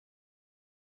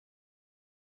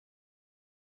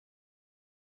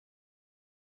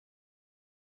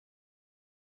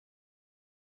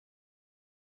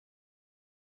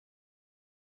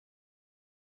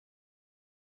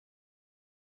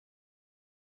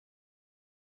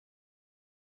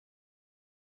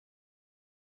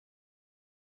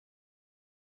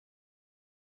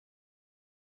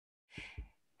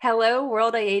Hello,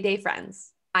 World IA Day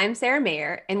friends. I'm Sarah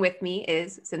Mayer, and with me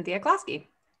is Cynthia Klosky.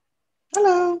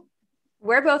 Hello.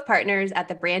 We're both partners at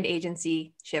the brand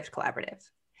agency Shift Collaborative.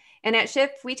 And at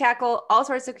Shift, we tackle all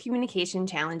sorts of communication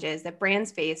challenges that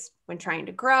brands face when trying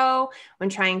to grow, when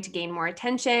trying to gain more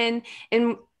attention,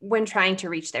 and when trying to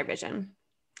reach their vision.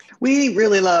 We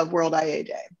really love World IA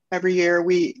Day. Every year,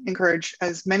 we encourage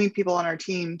as many people on our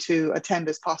team to attend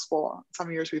as possible.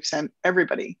 Some years we've sent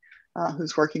everybody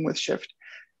who's working with Shift.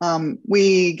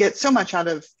 We get so much out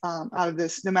of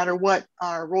this, no matter what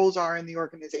our roles are in the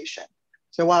organization.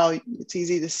 So while it's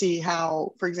easy to see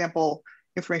how, for example,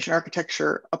 information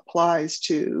architecture applies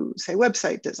to, say,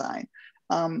 website design,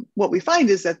 what we find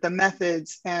is that the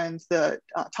methods and the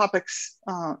topics,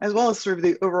 as well as sort of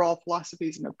the overall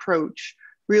philosophies and approach,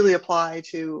 really apply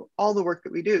to all the work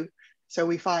that we do. So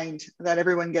we find that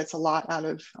everyone gets a lot out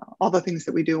of all the things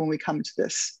that we do when we come to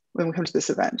this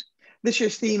event. This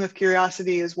year's theme of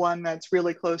curiosity is one that's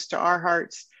really close to our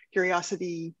hearts.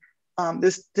 Curiosity,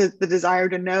 the desire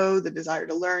to know, the desire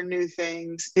to learn new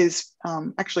things is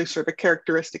actually sort of a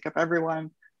characteristic of everyone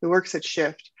who works at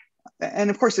Shift. And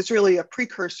of course, it's really a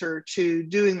precursor to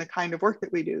doing the kind of work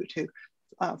that we do, to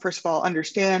first of all,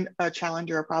 understand a challenge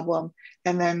or a problem,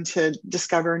 and then to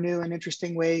discover new and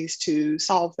interesting ways to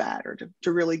solve that, or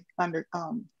to really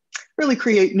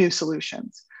create new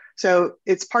solutions. So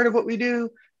it's part of what we do,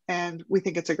 and we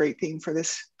think it's a great theme for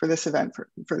this event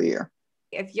for the year.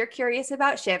 If you're curious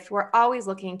about Shift, we're always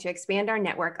looking to expand our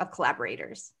network of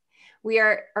collaborators. We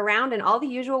are around in all the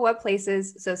usual web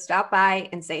places, so stop by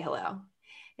and say hello.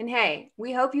 And hey,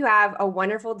 we hope you have a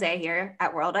wonderful day here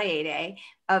at World IA Day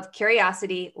of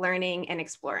curiosity, learning, and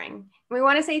exploring. And we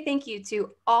want to say thank you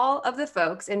to all of the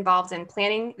folks involved in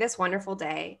planning this wonderful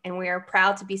day, and we are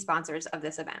proud to be sponsors of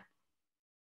this event.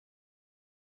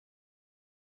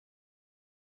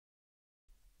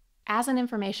 As an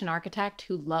information architect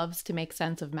who loves to make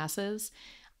sense of messes,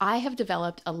 I have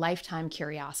developed a lifetime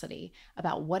curiosity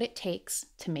about what it takes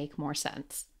to make more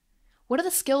sense. What are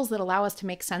the skills that allow us to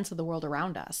make sense of the world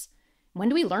around us? When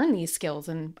do we learn these skills,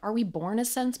 and are we born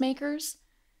as sense makers?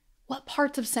 What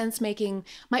parts of sense making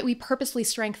might we purposely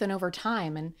strengthen over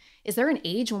time, and is there an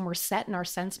age when we're set in our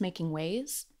sense-making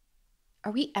ways?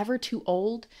 Are we ever too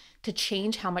old to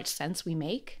change how much sense we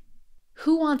make?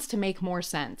 Who wants to make more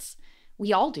sense?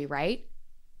 We all do, right?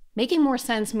 Making more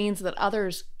sense means that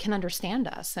others can understand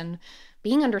us, and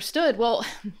being understood, well,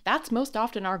 that's most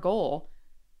often our goal.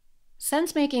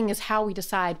 Sense-making is how we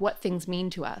decide what things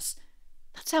mean to us.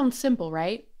 That sounds simple,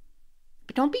 right?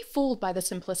 But don't be fooled by the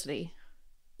simplicity.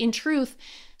 In truth,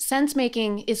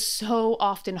 sense-making is so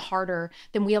often harder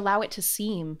than we allow it to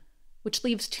seem, which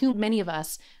leaves too many of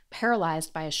us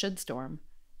paralyzed by a should storm.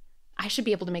 I should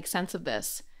be able to make sense of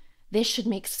this. This should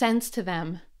make sense to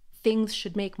them. Things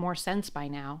should make more sense by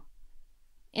now.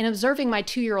 In observing my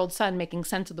 2-year-old son making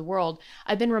sense of the world,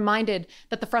 I've been reminded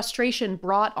that the frustration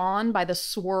brought on by the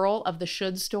swirl of the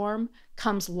should storm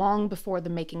comes long before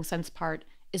the making sense part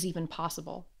is even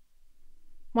possible.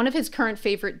 One of his current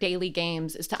favorite daily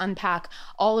games is to unpack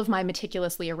all of my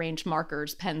meticulously arranged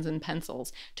markers, pens, and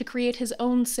pencils to create his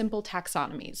own simple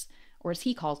taxonomies, or as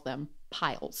he calls them,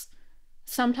 piles.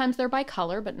 Sometimes they're by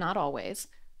color, but not always.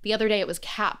 The other day it was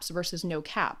caps versus no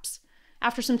caps.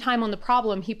 After some time on the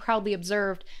problem, he proudly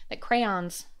observed that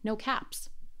crayons, no caps.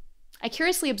 I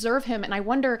curiously observe him, and I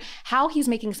wonder how he's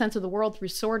making sense of the world through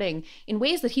sorting in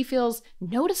ways that he feels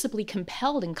noticeably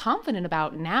compelled and confident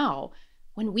about now,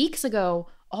 when weeks ago,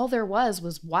 all there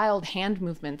was wild hand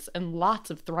movements and lots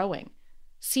of throwing.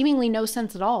 Seemingly no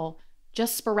sense at all,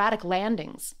 just sporadic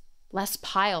landings, less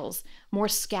piles, more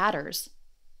scatters.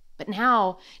 But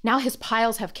now his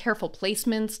piles have careful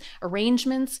placements,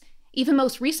 arrangements. Even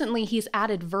most recently, he's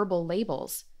added verbal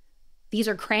labels. These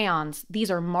are crayons, these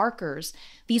are markers,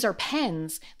 these are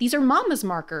pens, these are Mama's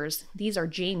markers, these are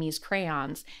Jamie's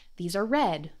crayons, these are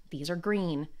red, these are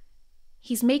green.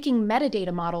 He's making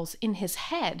metadata models in his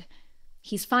head.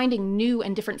 He's finding new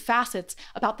and different facets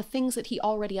about the things that he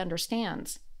already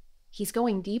understands. He's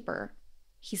going deeper.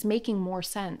 He's making more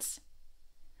sense.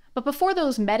 But before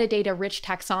those metadata-rich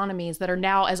taxonomies that are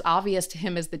now as obvious to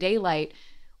him as the daylight,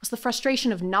 was the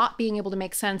frustration of not being able to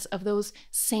make sense of those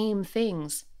same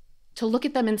things, to look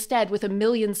at them instead with a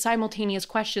million simultaneous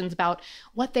questions about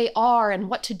what they are and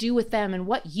what to do with them and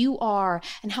what you are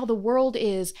and how the world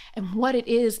is and what it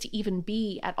is to even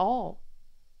be at all.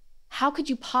 How could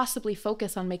you possibly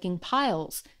focus on making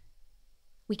piles?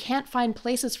 We can't find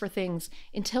places for things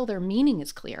until their meaning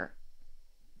is clear.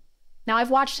 Now,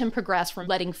 I've watched him progress from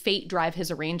letting fate drive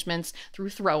his arrangements through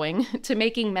throwing to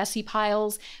making messy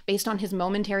piles based on his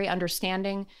momentary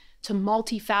understanding to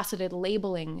multifaceted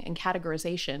labeling and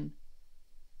categorization.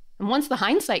 And once the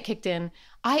hindsight kicked in,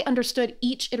 I understood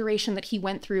each iteration that he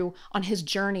went through on his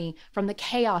journey from the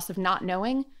chaos of not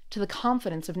knowing to the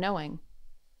confidence of knowing.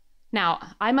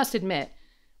 Now, I must admit,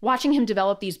 watching him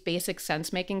develop these basic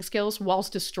sense-making skills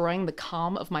whilst destroying the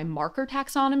calm of my marker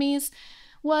taxonomies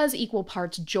was equal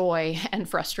parts joy and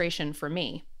frustration for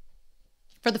me.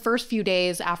 For the first few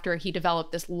days after he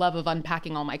developed this love of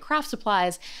unpacking all my craft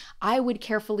supplies, I would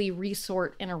carefully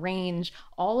resort and arrange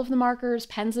all of the markers,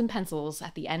 pens, and pencils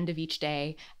at the end of each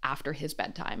day after his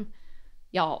bedtime.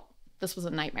 Y'all, this was a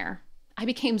nightmare. I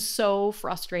became so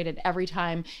frustrated every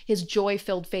time his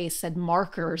joy-filled face said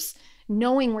markers,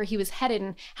 knowing where he was headed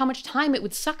and how much time it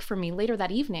would suck from me later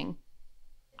that evening.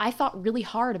 I thought really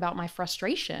hard about my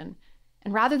frustration,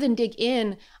 and rather than dig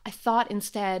in, I thought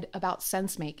instead about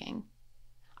sense-making.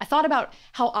 I thought about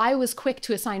how I was quick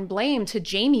to assign blame to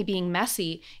Jamie being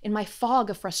messy in my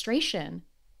fog of frustration.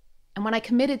 And when I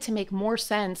committed to make more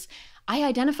sense, I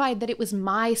identified that it was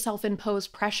my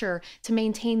self-imposed pressure to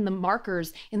maintain the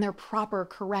markers in their proper,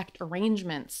 correct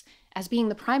arrangements as being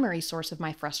the primary source of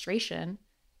my frustration,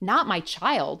 not my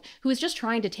child, who was just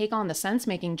trying to take on the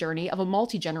sense-making journey of a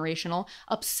multi-generational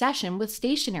obsession with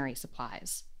stationery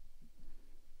supplies.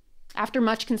 After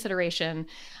much consideration,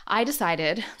 I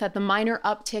decided that the minor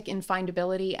uptick in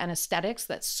findability and aesthetics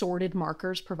that sorted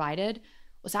markers provided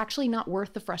was actually not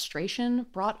worth the frustration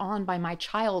brought on by my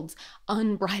child's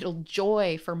unbridled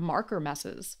joy for marker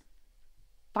messes.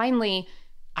 Finally,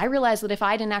 I realized that if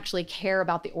I didn't actually care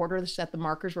about the orders that the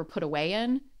markers were put away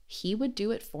in, he would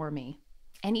do it for me.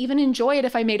 And even enjoy it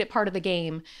if I made it part of the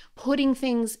game. Putting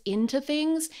things into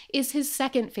things is his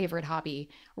second favorite hobby,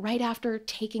 right after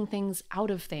taking things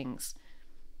out of things.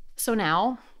 So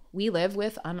now we live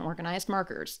with unorganized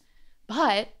markers,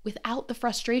 but without the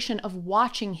frustration of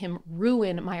watching him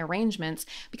ruin my arrangements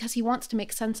because he wants to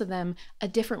make sense of them a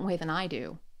different way than I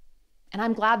do. And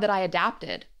I'm glad that I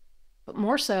adapted, but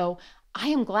more so, I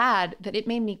am glad that it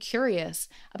made me curious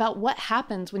about what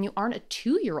happens when you aren't a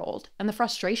 2-year-old and the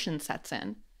frustration sets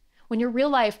in. When your real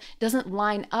life doesn't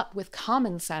line up with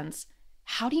common sense,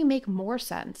 how do you make more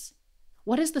sense?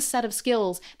 What is the set of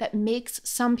skills that makes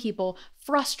some people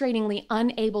frustratingly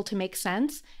unable to make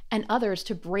sense and others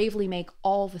to bravely make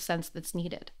all the sense that's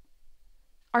needed?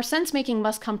 Our sense-making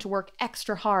must come to work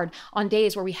extra hard on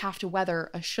days where we have to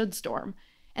weather a should storm.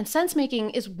 And sense-making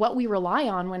is what we rely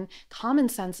on when common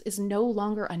sense is no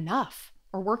longer enough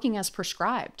or working as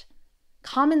prescribed.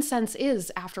 Common sense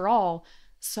is, after all,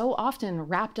 so often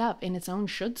wrapped up in its own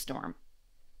should storm.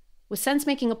 With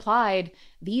sense-making applied,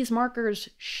 these markers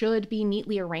should be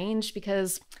neatly arranged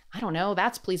because, I don't know,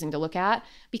 that's pleasing to look at,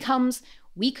 becomes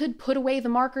we could put away the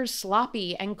markers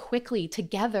sloppy and quickly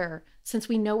together since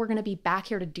we know we're going to be back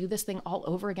here to do this thing all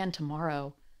over again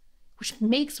tomorrow. Which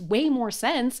makes way more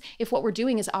sense if what we're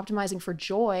doing is optimizing for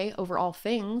joy over all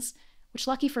things, which,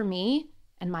 lucky for me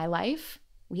and my life,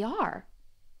 we are.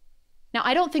 Now,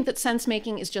 I don't think that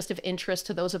sense-making is just of interest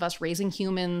to those of us raising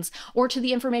humans or to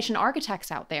the information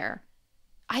architects out there.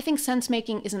 I think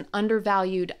sense-making is an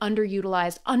undervalued,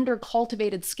 underutilized,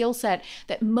 undercultivated skill set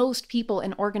that most people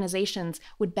and organizations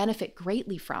would benefit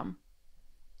greatly from.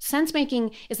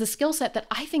 Sense-making is a skill set that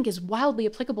I think is wildly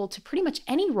applicable to pretty much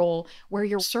any role where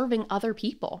you're serving other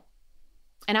people.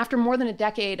 And after more than a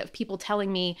decade of people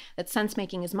telling me that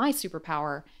sense-making is my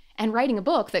superpower, and writing a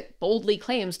book that boldly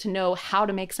claims to know how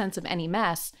to make sense of any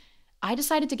mess, I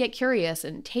decided to get curious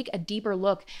and take a deeper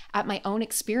look at my own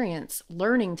experience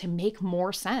learning to make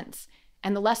more sense,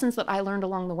 and the lessons that I learned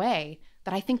along the way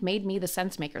that I think made me the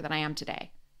sense maker that I am today.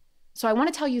 So I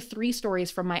want to tell you 3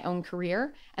 stories from my own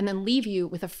career and then leave you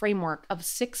with a framework of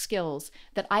 6 skills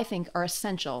that I think are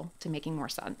essential to making more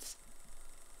sense.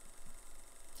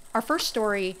 Our first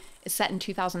story is set in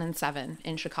 2007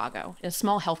 in Chicago, in a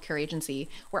small healthcare agency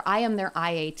where I am their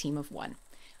IA team of 1.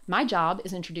 My job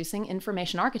is introducing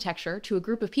information architecture to a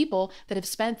group of people that have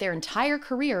spent their entire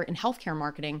career in healthcare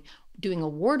marketing doing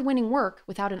award-winning work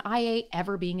without an IA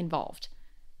ever being involved.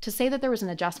 To say that there was an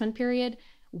adjustment period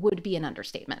would be an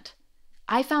understatement.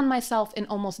 I found myself in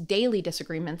almost daily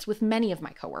disagreements with many of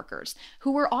my coworkers,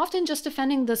 who were often just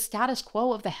defending the status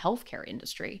quo of the healthcare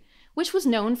industry, which was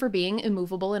known for being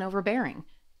immovable and overbearing.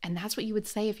 And that's what you would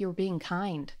say if you were being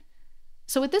kind.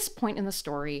 So at this point in the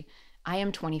story, I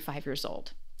am 25 years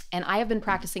old, and I have been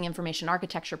practicing information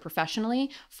architecture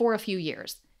professionally for a few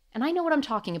years. And I know what I'm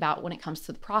talking about when it comes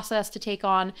to the process to take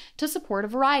on to support a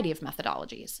variety of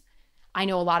methodologies. I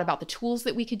know a lot about the tools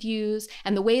that we could use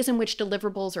and the ways in which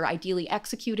deliverables are ideally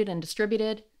executed and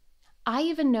distributed. I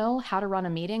even know how to run a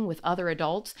meeting with other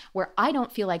adults where I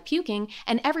don't feel like puking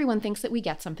and everyone thinks that we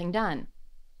get something done.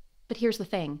 But here's the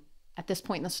thing. At this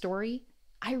point in the story,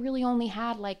 I really only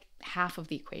had like half of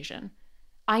the equation.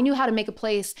 I knew how to make a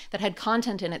place that had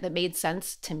content in it that made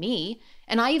sense to me,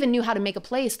 and I even knew how to make a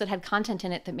place that had content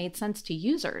in it that made sense to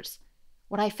users.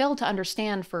 What I failed to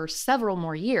understand for several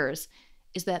more years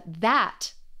is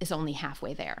that is only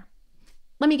halfway there.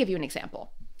 Let me give you an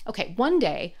example. Okay, one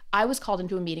day I was called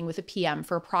into a meeting with a PM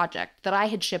for a project that I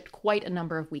had shipped quite a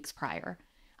number of weeks prior.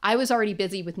 I was already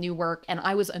busy with new work, and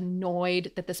I was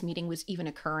annoyed that this meeting was even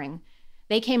occurring.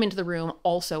 They came into the room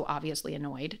also obviously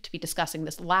annoyed to be discussing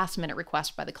this last-minute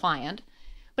request by the client.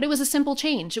 But it was a simple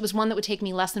change. It was one that would take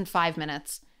me less than 5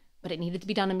 minutes, but it needed to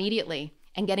be done immediately.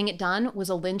 And getting it done was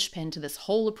a linchpin to this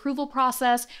whole approval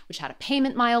process, which had a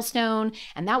payment milestone,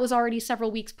 and that was already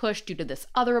several weeks pushed due to this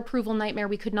other approval nightmare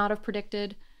we could not have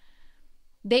predicted.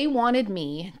 They wanted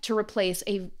me to replace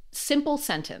a simple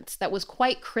sentence that was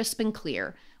quite crisp and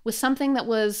clear with something that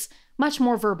was much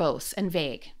more verbose and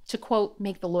vague. To quote,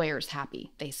 make the lawyers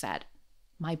happy, they said.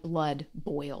 My blood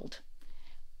boiled.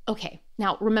 Okay,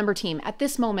 now remember team, at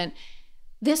this moment,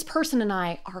 this person and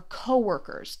I are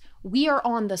coworkers. We are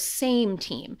on the same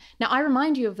team. Now, I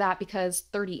remind you of that because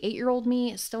 38-year-old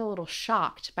me is still a little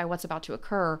shocked by what's about to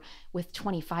occur with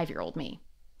 25-year-old me.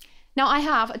 Now, I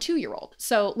have a 2-year-old,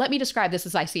 so let me describe this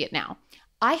as I see it now.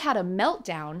 I had a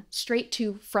meltdown straight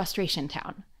to frustration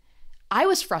town. I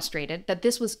was frustrated that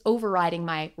this was overriding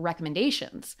my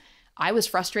recommendations. I was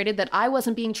frustrated that I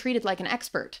wasn't being treated like an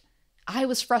expert. I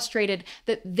was frustrated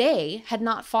that they had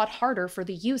not fought harder for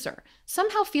the user,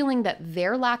 somehow feeling that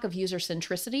their lack of user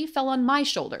centricity fell on my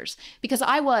shoulders, because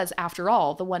I was, after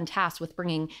all, the one tasked with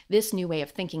bringing this new way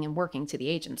of thinking and working to the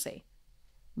agency.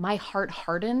 My heart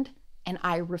hardened, and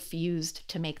I refused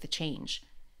to make the change.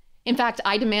 In fact,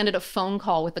 I demanded a phone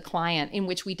call with the client in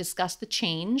which we discussed the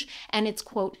change and its,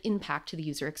 quote, impact to the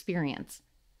user experience.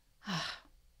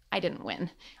 I didn't win.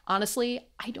 Honestly,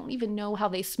 I don't even know how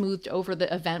they smoothed over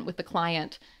the event with the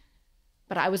client.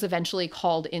 But I was eventually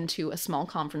called into a small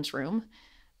conference room.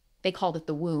 They called it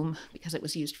the womb because it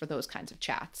was used for those kinds of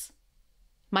chats.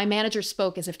 My manager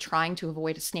spoke as if trying to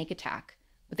avoid a snake attack,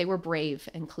 but they were brave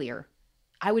and clear.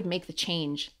 I would make the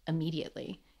change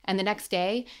immediately. And the next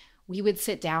day, we would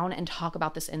sit down and talk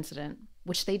about this incident,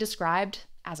 which they described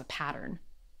as a pattern.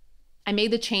 I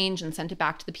made the change and sent it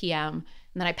back to the PM,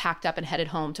 and then I packed up and headed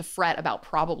home to fret about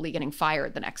probably getting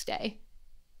fired the next day.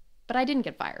 But I didn't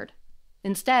get fired.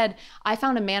 Instead, I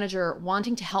found a manager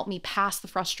wanting to help me pass the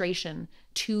frustration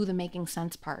to the making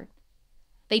sense part.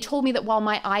 They told me that while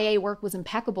my IA work was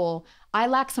impeccable, I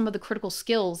lacked some of the critical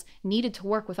skills needed to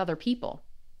work with other people.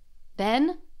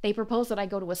 Then they proposed that I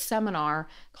go to a seminar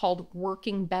called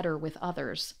Working Better with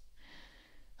Others.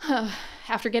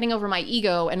 After getting over my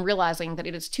ego and realizing that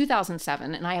it is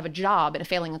 2007 and I have a job in a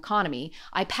failing economy,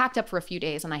 I packed up for a few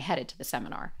days and I headed to the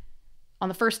seminar. On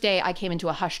the first day, I came into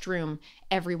a hushed room,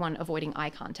 everyone avoiding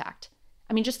eye contact.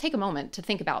 I mean, just take a moment to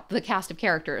think about the cast of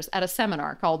characters at a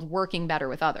seminar called Working Better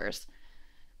with Others.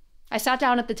 I sat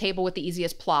down at the table with the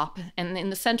easiest plop, and in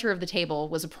the center of the table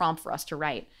was a prompt for us to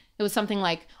write. It was something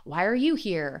like, "Why are you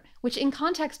here?" Which in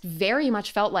context very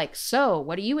much felt like, "So,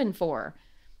 what are you in for?"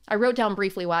 I wrote down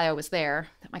briefly why I was there,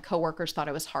 that my coworkers thought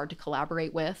I was hard to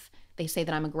collaborate with. They say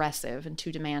that I'm aggressive and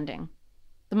too demanding.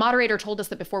 The moderator told us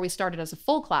that before we started as a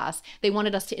full class, they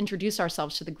wanted us to introduce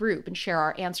ourselves to the group and share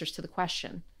our answers to the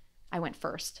question. I went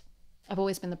first. I've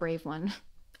always been the brave one,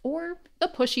 or the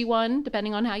pushy one,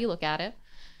 depending on how you look at it.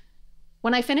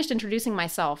 When I finished introducing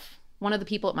myself, one of the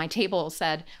people at my table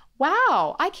said,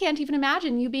 "Wow, I can't even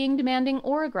imagine you being demanding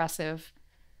or aggressive."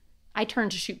 I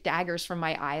turned to shoot daggers from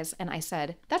my eyes, and I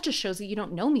said, "That just shows that you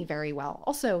don't know me very well.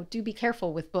 Also, do be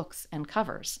careful with books and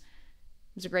covers."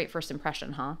 It was a great first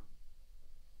impression, huh?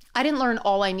 I didn't learn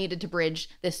all I needed to bridge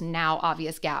this now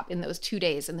obvious gap in those 2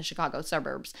 days in the Chicago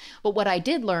suburbs. But what I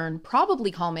did learn probably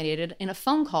culminated in a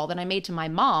phone call that I made to my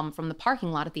mom from the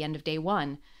parking lot at the end of day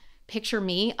one. Picture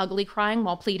me ugly crying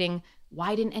while pleading,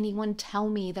 "Why didn't anyone tell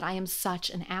me that I am such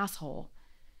an asshole?"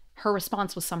 Her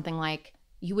response was something like,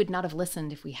 "You would not have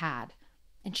listened if we had."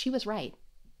 And she was right.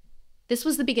 This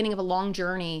was the beginning of a long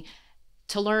journey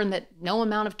to learn that no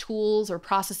amount of tools or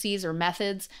processes or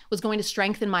methods was going to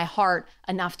strengthen my heart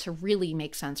enough to really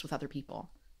make sense with other people.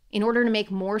 In order to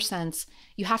make more sense,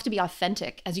 you have to be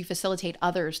authentic as you facilitate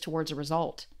others towards a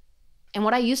result. And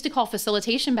what I used to call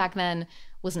facilitation back then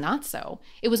was not so.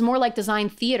 It was more like design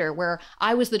theater, where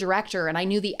I was the director and I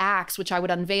knew the acts which I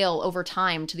would unveil over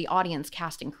time to the audience,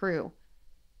 cast, and crew.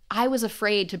 I was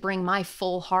afraid to bring my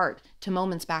full heart to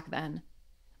moments back then.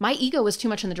 My ego was too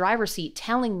much in the driver's seat,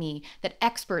 telling me that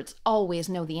experts always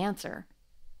know the answer.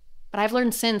 But I've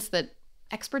learned since that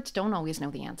experts don't always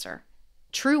know the answer.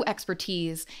 True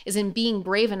expertise is in being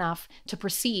brave enough to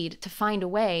proceed to find a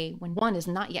way when one is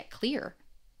not yet clear.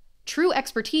 True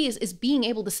expertise is being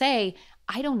able to say,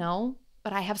 I don't know,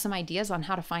 but I have some ideas on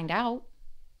how to find out.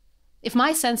 If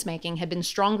my sense-making had been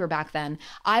stronger back then,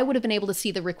 I would have been able to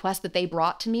see the request that they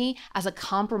brought to me as a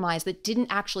compromise that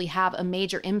didn't actually have a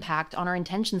major impact on our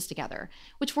intentions together,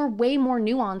 which were way more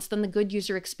nuanced than the good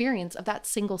user experience of that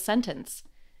single sentence.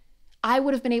 I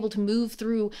would have been able to move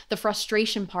through the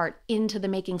frustration part into the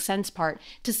making sense part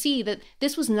to see that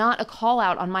this was not a call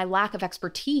out on my lack of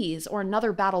expertise or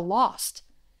another battle lost.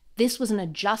 This was an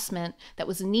adjustment that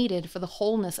was needed for the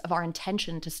wholeness of our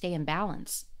intention to stay in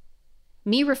balance.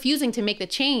 Me refusing to make the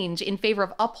change in favor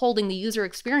of upholding the user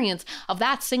experience of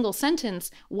that single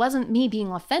sentence wasn't me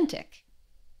being authentic.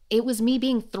 It was me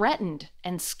being threatened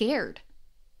and scared.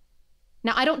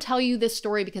 Now, I don't tell you this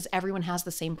story because everyone has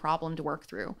the same problem to work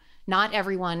through. Not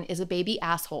everyone is a baby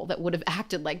asshole that would have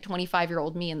acted like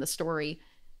 25-year-old me in the story.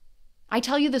 I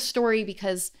tell you this story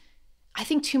because I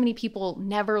think too many people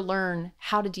never learn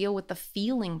how to deal with the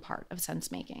feeling part of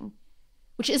sense-making,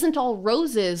 which isn't all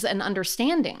roses and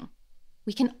understanding.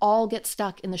 We can all get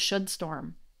stuck in the should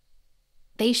storm.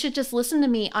 They should just listen to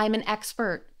me. I'm an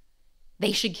expert.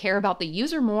 They should care about the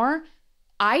user more.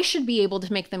 I should be able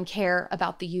to make them care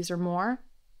about the user more.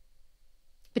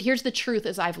 But here's the truth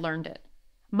as I've learned it.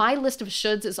 My list of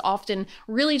shoulds is often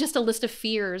really just a list of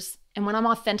fears. And when I'm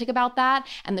authentic about that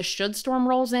and the should storm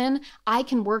rolls in, I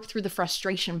can work through the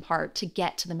frustration part to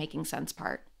get to the making sense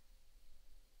part.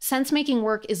 Sense-making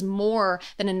work is more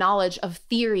than a knowledge of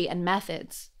theory and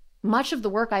methods. Much of the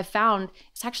work I've found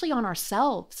is actually on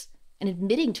ourselves and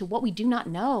admitting to what we do not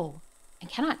know and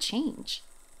cannot change.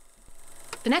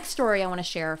 The next story I want to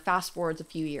share fast forwards a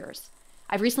few years.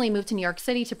 I've recently moved to New York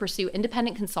City to pursue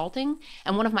independent consulting,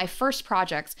 and one of my first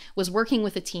projects was working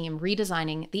with a team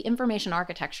redesigning the information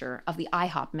architecture of the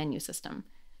IHOP menu system.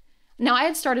 Now, I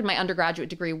had started my undergraduate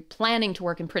degree planning to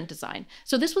work in print design,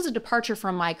 so this was a departure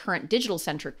from my current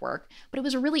digital-centric work, but it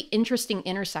was a really interesting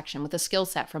intersection with a skill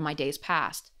set from my days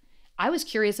past. I was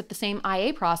curious if the same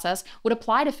IA process would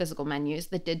apply to physical menus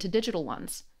that did to digital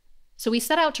ones. So we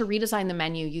set out to redesign the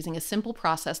menu using a simple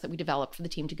process that we developed for the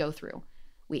team to go through.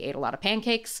 We ate a lot of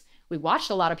pancakes, we watched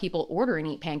a lot of people order and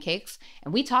eat pancakes,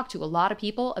 and we talked to a lot of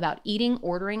people about eating,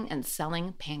 ordering, and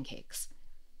selling pancakes.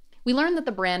 We learned that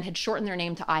the brand had shortened their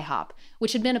name to IHOP,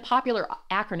 which had been a popular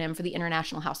acronym for the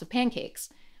International House of Pancakes.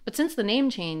 But since the name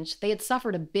change, they had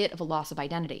suffered a bit of a loss of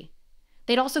identity.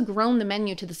 They'd also grown the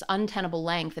menu to this untenable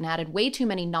length and added way too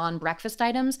many non-breakfast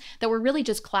items that were really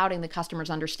just clouding the customer's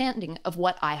understanding of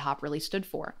what IHOP really stood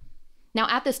for. Now,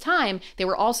 at this time, they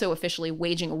were also officially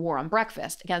waging a war on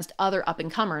breakfast against other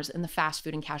up-and-comers in the fast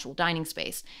food and casual dining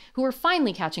space, who were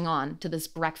finally catching on to this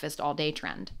breakfast all-day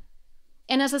trend.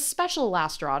 And as a special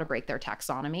last straw to break their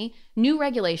taxonomy, new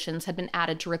regulations had been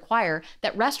added to require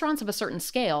that restaurants of a certain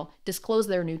scale disclose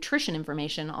their nutrition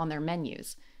information on their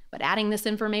menus. But adding this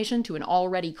information to an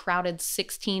already crowded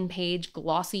 16-page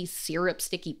glossy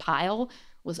syrup-sticky pile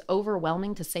was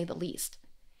overwhelming to say the least.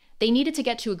 They needed to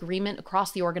get to agreement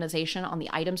across the organization on the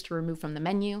items to remove from the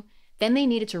menu. Then they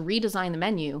needed to redesign the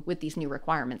menu with these new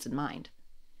requirements in mind.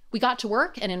 We got to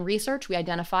work, and in research, we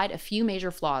identified a few major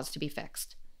flaws to be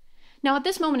fixed. Now, at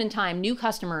this moment in time, new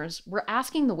customers were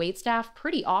asking the waitstaff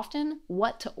pretty often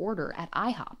what to order at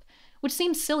IHOP, which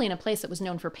seems silly in a place that was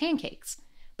known for pancakes.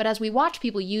 But as we watch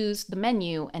people use the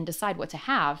menu and decide what to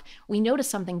have, we notice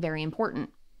something very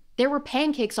important. There were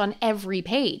pancakes on every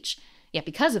page. Yet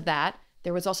because of that,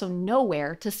 there was also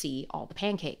nowhere to see all the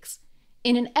pancakes.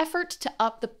 In an effort to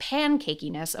up the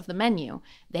pancakiness of the menu,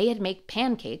 they had made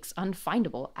pancakes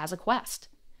unfindable as a quest.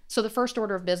 So the first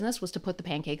order of business was to put the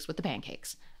pancakes with the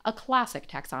pancakes, a classic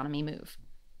taxonomy move.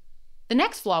 The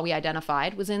next flaw we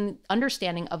identified was in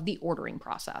understanding of the ordering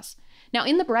process. Now,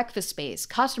 in the breakfast space,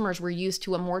 customers were used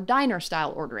to a more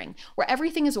diner-style ordering, where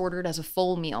everything is ordered as a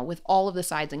full meal with all of the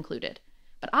sides included.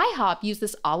 But IHOP used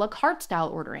this a la carte style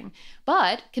ordering,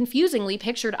 but confusingly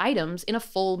pictured items in a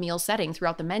full meal setting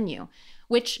throughout the menu,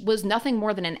 which was nothing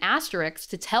more than an asterisk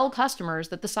to tell customers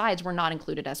that the sides were not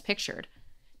included as pictured.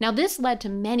 Now, this led to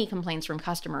many complaints from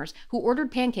customers who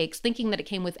ordered pancakes thinking that it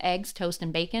came with eggs, toast,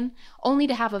 and bacon, only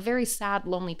to have a very sad,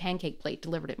 lonely pancake plate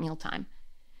delivered at mealtime.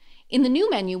 In the new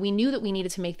menu, we knew that we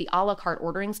needed to make the a la carte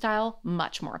ordering style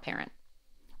much more apparent.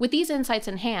 With these insights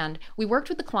in hand, we worked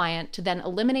with the client to then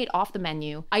eliminate off the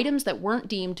menu items that weren't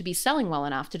deemed to be selling well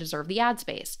enough to deserve the ad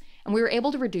space, and we were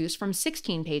able to reduce from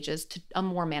 16 pages to a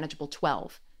more manageable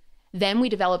 12. Then we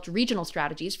developed regional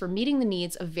strategies for meeting the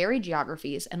needs of varied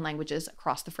geographies and languages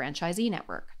across the franchisee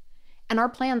network. And our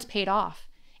plans paid off.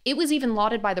 It was even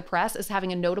lauded by the press as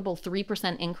having a notable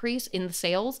 3% increase in the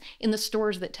sales in the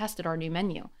stores that tested our new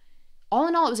menu. All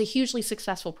in all, it was a hugely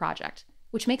successful project,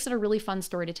 which makes it a really fun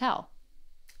story to tell.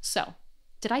 So,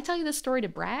 did I tell you this story to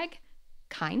brag?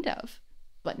 Kind of,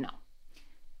 but no.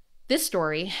 This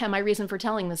story, and my reason for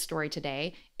telling this story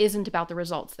today, isn't about the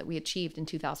results that we achieved in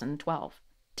 2012.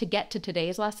 To get to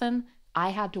today's lesson, I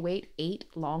had to wait 8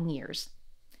 long years.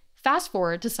 Fast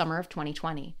forward to summer of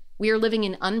 2020. We are living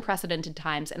in unprecedented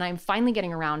times, and I'm finally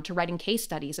getting around to writing case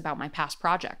studies about my past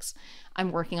projects.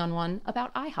 I'm working on one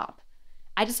about IHOP.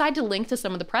 I decide to link to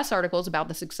some of the press articles about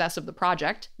the success of the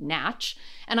project, Natch,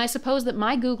 and I suppose that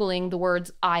my Googling the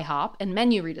words IHOP and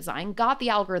menu redesign got the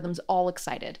algorithms all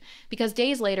excited, because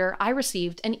days later I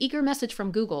received an eager message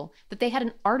from Google that they had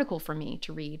an article for me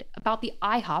to read about the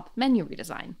IHOP menu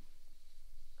redesign.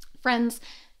 Friends,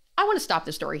 I want to stop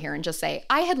the story here and just say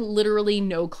I had literally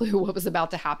no clue what was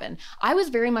about to happen. I was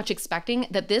very much expecting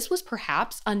that this was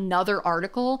perhaps another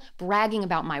article bragging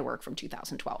about my work from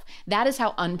 2012. That is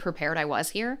how unprepared I was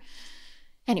here.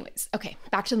 Anyways, okay,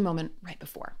 back to the moment right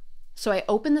before. So I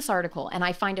open this article and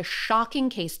I find a shocking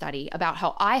case study about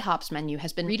how IHOP's menu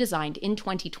has been redesigned in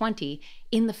 2020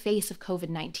 in the face of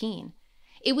COVID-19.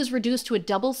 It was reduced to a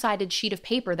double-sided sheet of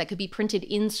paper that could be printed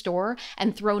in store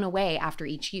and thrown away after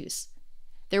each use.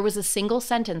 There was a single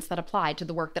sentence that applied to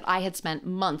the work that I had spent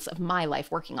months of my life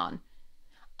working on.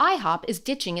 IHOP is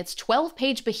ditching its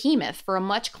 12-page behemoth for a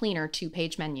much cleaner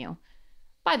 2-page menu.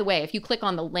 By the way, if you click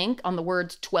on the link on the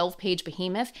words 12-page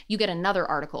behemoth, you get another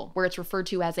article where it's referred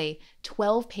to as a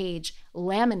 12-page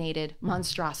laminated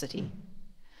monstrosity.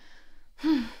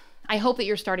 I hope that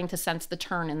you're starting to sense the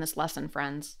turn in this lesson,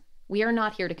 friends. We are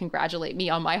not here to congratulate me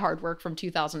on my hard work from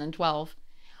 2012.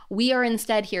 We are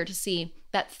instead here to see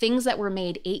that things that were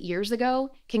made 8 years ago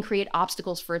can create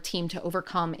obstacles for a team to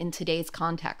overcome in today's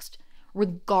context,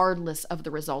 regardless of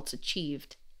the results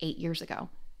achieved 8 years ago.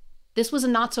 This was a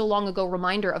not so long ago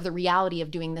reminder of the reality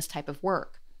of doing this type of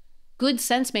work. Good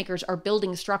sensemakers are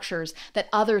building structures that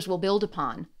others will build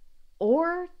upon,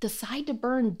 or decide to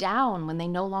burn down when they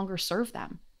no longer serve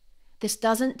them. This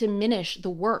doesn't diminish the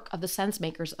work of the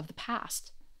sensemakers of the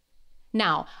past.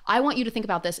 Now, I want you to think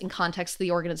about this in context of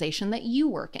the organization that you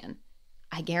work in.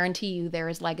 I guarantee you there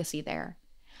is legacy there.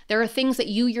 There are things that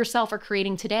you yourself are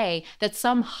creating today that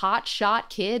some hotshot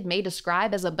kid may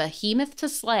describe as a behemoth to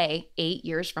slay 8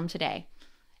 years from today.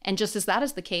 And just as that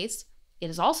is the case, it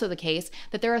is also the case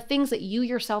that there are things that you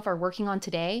yourself are working on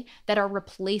today that are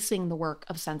replacing the work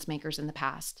of sensemakers in the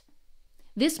past.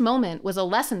 This moment was a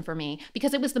lesson for me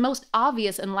because it was the most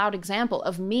obvious and loud example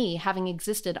of me having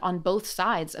existed on both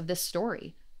sides of this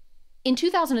story. In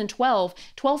 2012,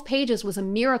 12 pages was a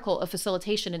miracle of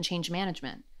facilitation and change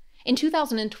management. In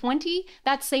 2020,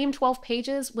 that same 12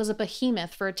 pages was a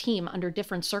behemoth for a team under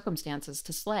different circumstances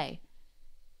to slay.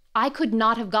 I could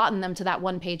not have gotten them to that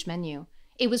one-page menu.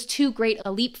 It was too great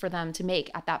a leap for them to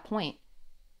make at that point.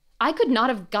 I could not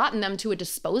have gotten them to a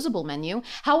disposable menu.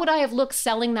 How would I have looked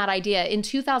selling that idea in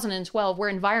 2012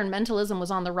 where environmentalism was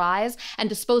on the rise and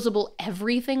disposable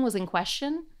everything was in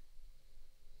question?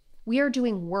 We are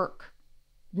doing work,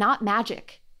 not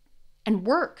magic. And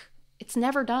work, it's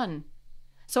never done.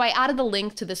 So I added the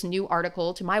link to this new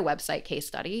article to my website case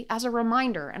study as a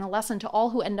reminder and a lesson to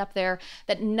all who end up there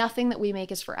that nothing that we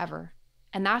make is forever.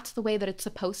 And that's the way that it's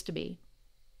supposed to be.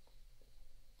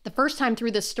 The first time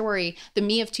through this story, the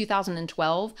me of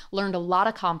 2012 learned a lot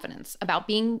of confidence about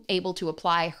being able to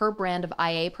apply her brand of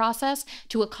IA process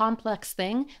to a complex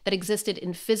thing that existed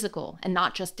in physical and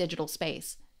not just digital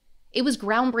space. It was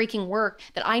groundbreaking work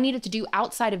that I needed to do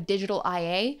outside of digital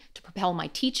IA to propel my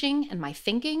teaching and my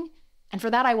thinking, and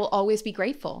for that I will always be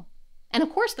grateful. And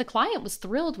of course, the client was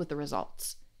thrilled with the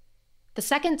results. The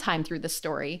second time through this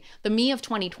story, the me of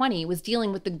 2020 was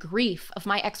dealing with the grief of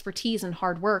my expertise and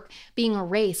hard work being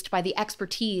erased by the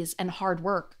expertise and hard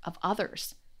work of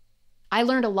others. I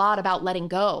learned a lot about letting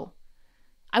go.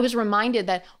 I was reminded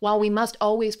that while we must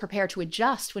always prepare to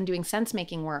adjust when doing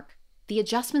sense-making work, the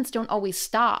adjustments don't always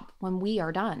stop when we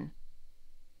are done.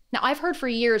 Now, I've heard for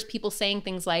years people saying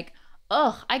things like,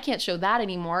 "Ugh, I can't show that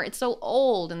anymore. It's so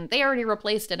old and they already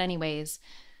replaced it anyways."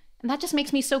 And that just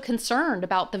makes me so concerned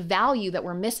about the value that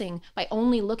we're missing by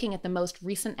only looking at the most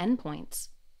recent endpoints.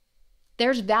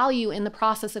 There's value in the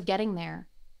process of getting there.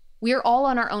 We are all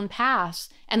on our own paths,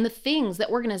 and the things, the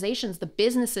organizations, the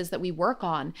businesses that we work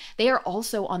on, they are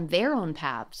also on their own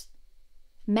paths.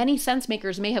 Many sense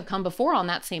makers may have come before on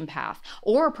that same path,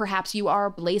 or perhaps you are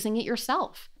blazing it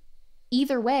yourself.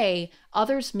 Either way,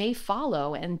 others may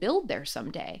follow and build there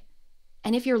someday.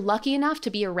 And if you're lucky enough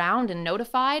to be around and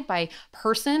notified by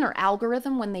person or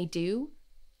algorithm when they do,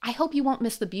 I hope you won't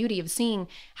miss the beauty of seeing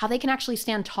how they can actually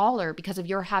stand taller because of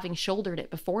your having shouldered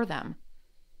it before them.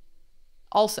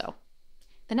 Also,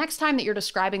 the next time that you're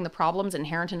describing the problems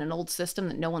inherent in an old system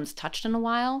that no one's touched in a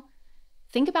while,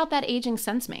 think about that aging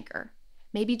sensemaker,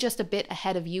 maybe just a bit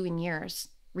ahead of you in years,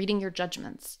 reading your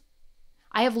judgments.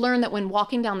 I have learned that when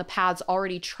walking down the paths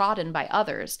already trodden by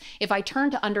others, if I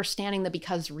turn to understanding the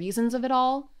because reasons of it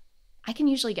all, I can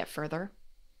usually get further.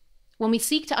 When we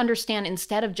seek to understand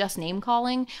instead of just name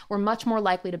calling, we're much more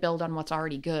likely to build on what's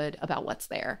already good about what's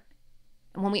there.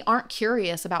 And when we aren't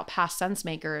curious about past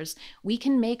sensemakers, we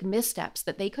can make missteps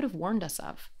that they could have warned us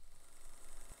of.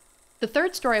 The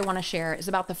third story I want to share is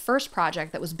about the first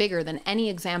project that was bigger than any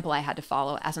example I had to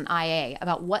follow as an IA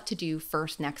about what to do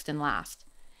first, next, and last.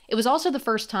 It was also the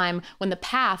first time when the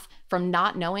path from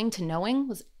not knowing to knowing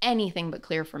was anything but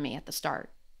clear for me at the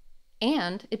start.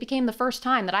 And it became the first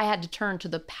time that I had to turn to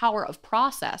the power of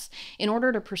process in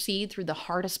order to proceed through the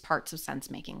hardest parts of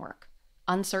sense-making work: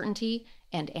 uncertainty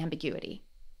and ambiguity.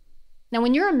 Now,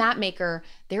 when you're a map maker,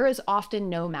 there is often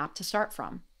no map to start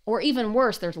from. Or even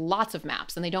worse, there's lots of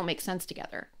maps and they don't make sense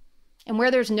together. And where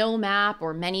there's no map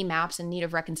or many maps in need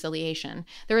of reconciliation,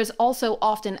 there is also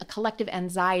often a collective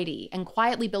anxiety and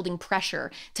quietly building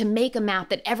pressure to make a map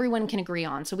that everyone can agree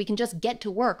on so we can just get to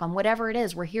work on whatever it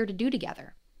is we're here to do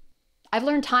together. I've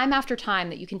learned time after time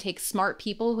that you can take smart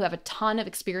people who have a ton of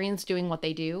experience doing what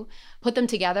they do, put them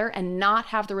together, and not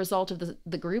have the result of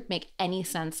the group make any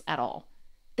sense at all.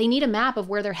 They need a map of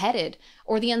where they're headed,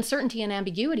 or the uncertainty and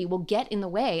ambiguity will get in the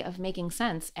way of making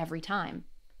sense every time.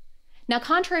 Now,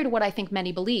 contrary to what I think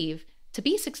many believe, to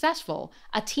be successful,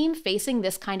 a team facing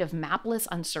this kind of mapless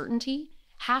uncertainty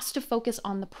has to focus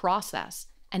on the process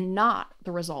and not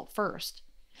the result first.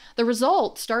 The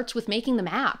result starts with making the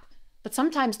map, but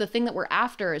sometimes the thing that we're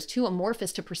after is too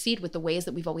amorphous to proceed with the ways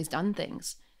that we've always done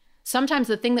things. Sometimes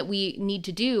the thing that we need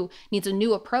to do needs a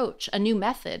new approach, a new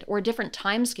method, or a different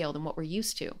timescale than what we're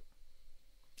used to.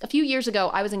 A few years ago,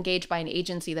 I was engaged by an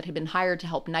agency that had been hired to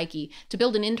help Nike to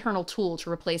build an internal tool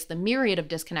to replace the myriad of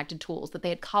disconnected tools that they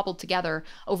had cobbled together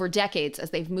over decades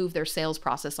as they've moved their sales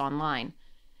process online.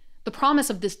 The promise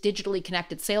of this digitally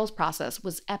connected sales process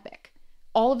was epic.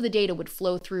 All of the data would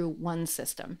flow through one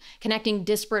system, connecting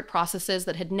disparate processes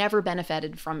that had never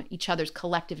benefited from each other's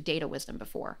collective data wisdom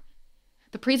before.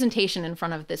 The presentation in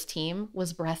front of this team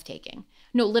was breathtaking.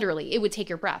 No, literally, it would take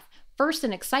your breath. First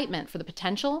in excitement for the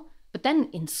potential, but then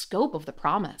in scope of the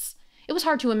promise. It was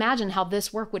hard to imagine how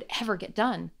this work would ever get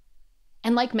done.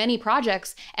 And like many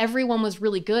projects, everyone was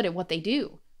really good at what they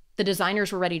do. The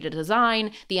designers were ready to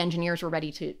design, the engineers were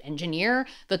ready to engineer,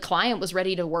 the client was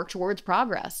ready to work towards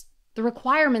progress. The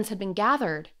requirements had been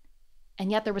gathered,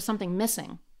 and yet there was something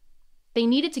missing. They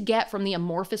needed to get from the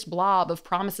amorphous blob of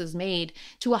promises made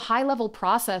to a high-level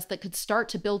process that could start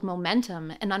to build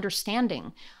momentum and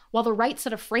understanding, while the right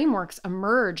set of frameworks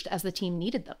emerged as the team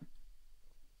needed them.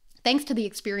 Thanks to the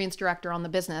experienced director on the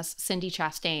business, Cindy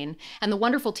Chastain, and the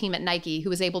wonderful team at Nike who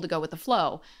was able to go with the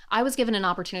flow, I was given an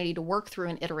opportunity to work through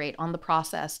and iterate on the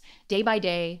process day by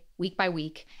day, week by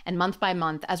week, and month by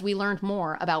month as we learned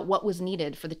more about what was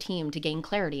needed for the team to gain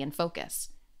clarity and focus.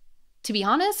 To be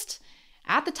honest,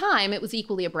 at the time, it was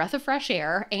equally a breath of fresh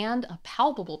air and a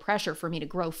palpable pressure for me to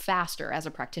grow faster as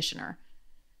a practitioner.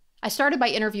 I started by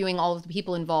interviewing all of the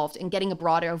people involved and getting a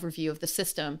broad overview of the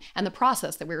system and the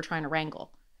process that we were trying to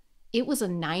wrangle. It was a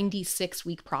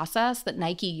 96-week process that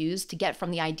Nike used to get from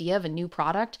the idea of a new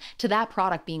product to that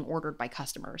product being ordered by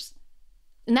customers.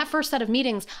 In that first set of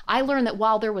meetings, I learned that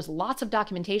while there was lots of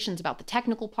documentations about the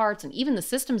technical parts and even the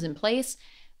systems in place,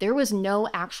 there was no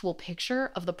actual picture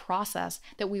of the process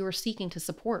that we were seeking to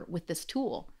support with this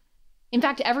tool. In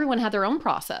fact, everyone had their own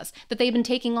process that they'd been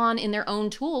taking on in their own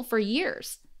tool for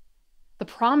years. The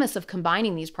promise of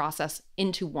combining these processes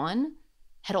into one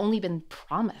had only been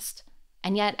promised.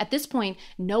 And yet, at this point,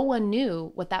 no one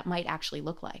knew what that might actually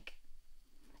look like.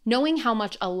 Knowing how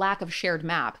much a lack of shared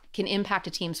map can impact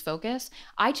a team's focus,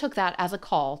 I took that as a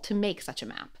call to make such a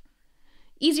map.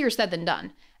 Easier said than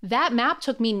done. That map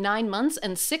took me 9 months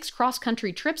and 6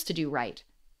 cross-country trips to do right.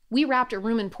 We wrapped a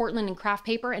room in Portland in craft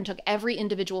paper and took every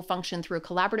individual function through a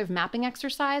collaborative mapping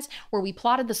exercise where we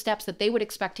plotted the steps that they would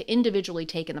expect to individually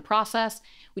take in the process.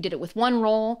 We did it with one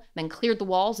role, then cleared the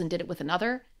walls and did it with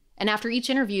another. And after each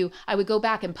interview, I would go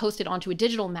back and post it onto a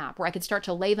digital map where I could start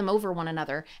to lay them over one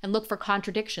another and look for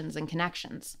contradictions and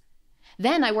connections.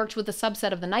 Then I worked with a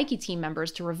subset of the Nike team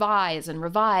members to revise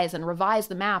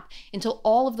the map until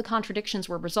all of the contradictions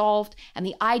were resolved and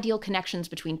the ideal connections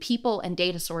between people and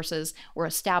data sources were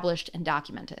established and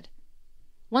documented.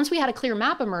 Once we had a clear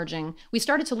map emerging, we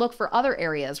started to look for other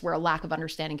areas where a lack of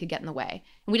understanding could get in the way.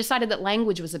 And we decided that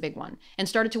language was a big one and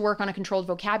started to work on a controlled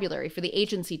vocabulary for the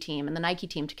agency team and the Nike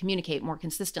team to communicate more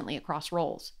consistently across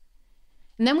roles.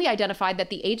 And then we identified that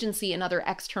the agency and other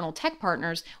external tech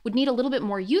partners would need a little bit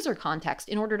more user context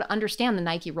in order to understand the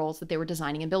Nike roles that they were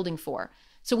designing and building for.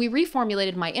 So we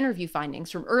reformulated my interview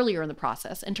findings from earlier in the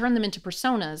process and turned them into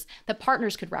personas that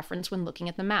partners could reference when looking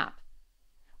at the map.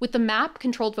 With the map,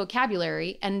 controlled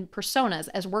vocabulary, and personas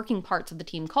as working parts of the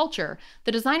team culture,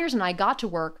 the designers and I got to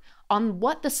work on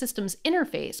what the system's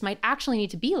interface might actually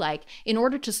need to be like in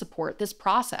order to support this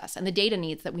process and the data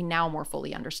needs that we now more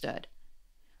fully understood.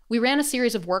 We ran a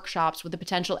series of workshops with the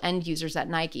potential end users at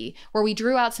Nike, where we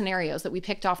drew out scenarios that we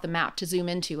picked off the map to zoom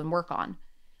into and work on.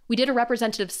 We did a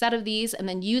representative set of these and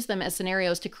then used them as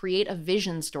scenarios to create a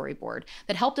vision storyboard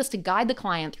that helped us to guide the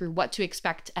client through what to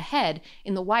expect ahead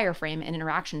in the wireframe and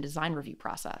interaction design review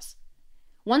process.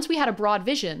 Once we had a broad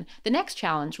vision, the next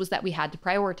challenge was that we had to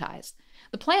prioritize.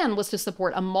 The plan was to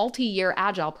support a multi-year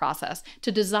agile process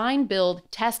to design, build,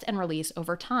 test, and release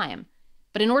over time.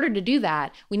 But in order to do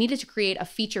that, we needed to create a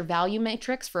feature value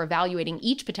matrix for evaluating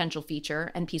each potential feature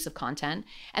and piece of content,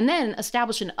 and then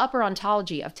establish an upper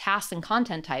ontology of tasks and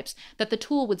content types that the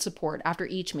tool would support after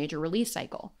each major release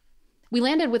cycle. We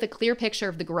landed with a clear picture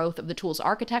of the growth of the tool's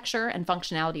architecture and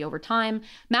functionality over time,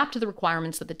 mapped to the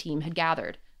requirements that the team had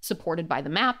gathered, supported by the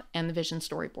map and the vision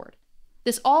storyboard.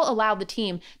 This all allowed the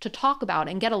team to talk about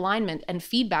and get alignment and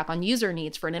feedback on user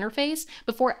needs for an interface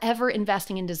before ever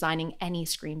investing in designing any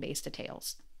screen-based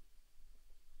details.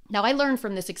 Now, I learned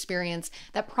from this experience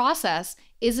that process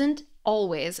isn't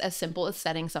always as simple as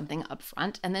setting something up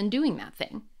front and then doing that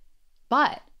thing.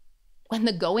 But when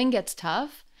the going gets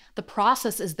tough, the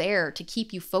process is there to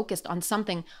keep you focused on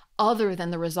something other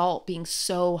than the result being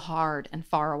so hard and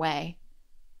far away.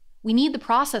 We need the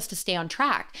process to stay on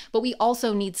track, but we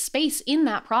also need space in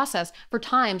that process for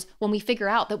times when we figure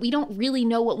out that we don't really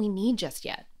know what we need just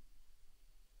yet.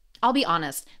 I'll be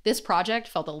honest, this project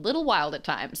felt a little wild at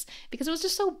times because it was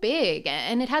just so big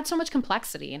and it had so much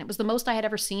complexity, and it was the most I had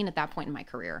ever seen at that point in my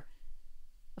career.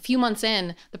 A few months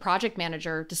in, the project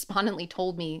manager despondently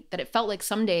told me that it felt like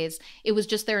some days it was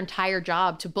just their entire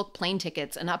job to book plane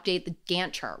tickets and update the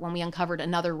Gantt chart when we uncovered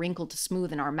another wrinkle to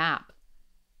smooth in our map.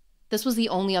 This was the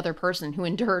only other person who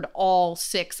endured all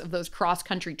 6 of those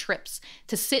cross-country trips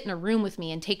to sit in a room with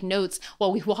me and take notes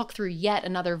while we walk through yet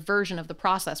another version of the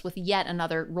process with yet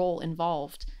another role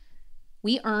involved.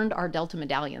 We earned our Delta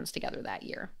medallions together that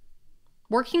year.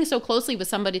 Working so closely with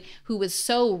somebody who was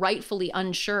so rightfully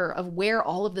unsure of where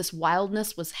all of this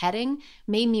wildness was heading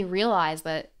made me realize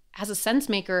that as a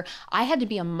sensemaker, I had to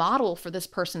be a model for this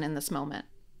person in this moment.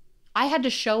 I had to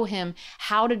show him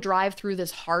how to drive through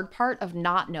this hard part of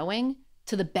not knowing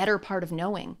to the better part of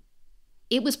knowing.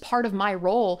 It was part of my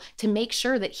role to make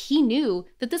sure that he knew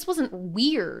that this wasn't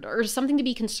weird or something to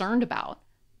be concerned about,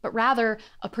 but rather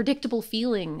a predictable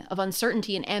feeling of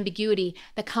uncertainty and ambiguity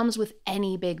that comes with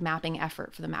any big mapping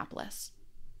effort for the mapless.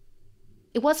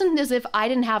 It wasn't as if I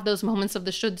didn't have those moments of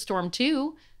the should storm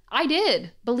too. I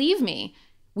did, believe me.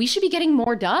 We should be getting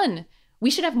more done. We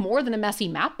should have more than a messy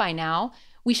map by now.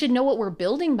 We should know what we're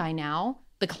building by now.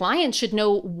 The client should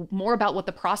know more about what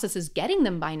the process is getting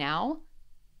them by now.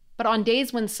 But on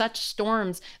days when such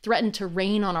storms threatened to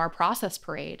rain on our process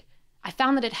parade, I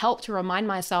found that it helped to remind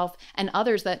myself and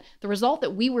others that the result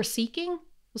that we were seeking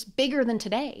was bigger than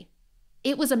today.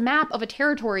 It was a map of a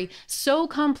territory so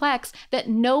complex that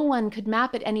no one could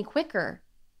map it any quicker.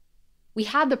 We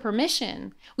had the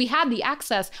permission, we had the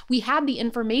access, we had the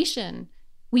information.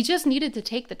 We just needed to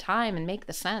take the time and make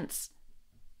the sense.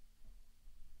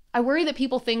 I worry that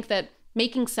people think that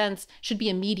making sense should be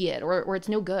immediate or it's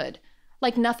no good,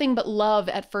 like nothing but love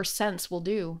at first sense will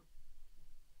do.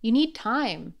 You need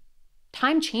time.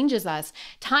 Time changes us.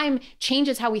 Time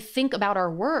changes how we think about our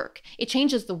work. It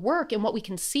changes the work and what we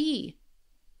can see.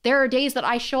 There are days that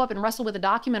I show up and wrestle with a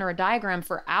document or a diagram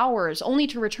for hours, only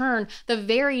to return the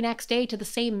very next day to the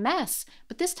same mess,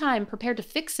 but this time prepared to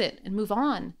fix it and move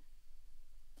on.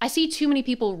 I see too many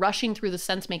people rushing through the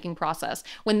sense-making process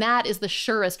when that is the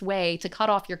surest way to cut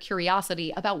off your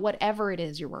curiosity about whatever it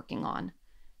is you're working on.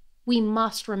 We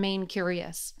must remain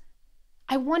curious.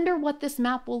 I wonder what this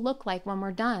map will look like when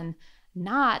we're done,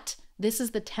 not this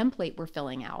is the template we're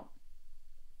filling out.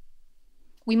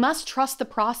 We must trust the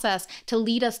process to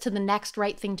lead us to the next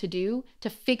right thing to do, to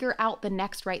figure out the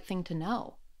next right thing to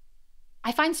know.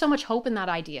 I find so much hope in that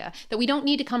idea, that we don't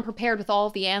need to come prepared with all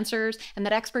of the answers, and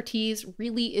that expertise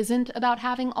really isn't about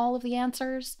having all of the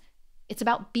answers. It's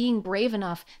about being brave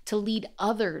enough to lead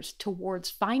others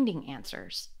towards finding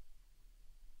answers.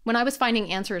 When I was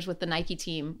finding answers with the Nike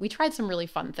team, we tried some really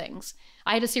fun things.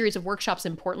 I had a series of workshops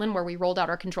in Portland where we rolled out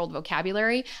our controlled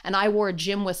vocabulary, and I wore a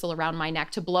gym whistle around my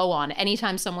neck to blow on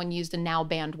anytime someone used a now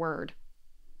banned word.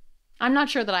 I'm not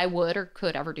sure that I would or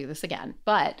could ever do this again,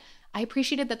 but I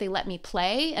appreciated that they let me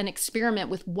play and experiment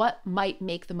with what might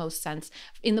make the most sense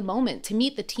in the moment to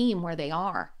meet the team where they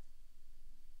are.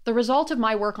 The result of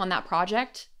my work on that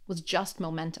project was just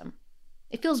momentum.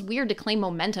 It feels weird to claim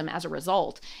momentum as a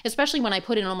result, especially when I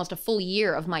put in almost a full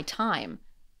year of my time.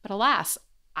 But alas,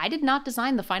 I did not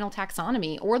design the final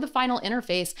taxonomy or the final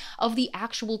interface of the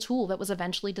actual tool that was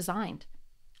eventually designed.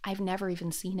 I've never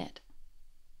even seen it.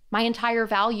 My entire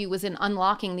value was in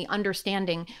unlocking the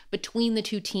understanding between the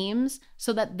two teams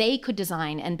so that they could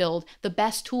design and build the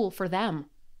best tool for them.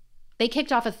 They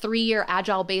kicked off a 3-year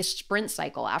agile-based sprint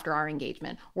cycle after our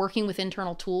engagement, working with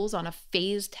internal tools on a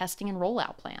phased testing and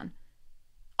rollout plan.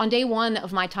 On day 1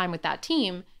 of my time with that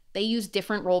team, they used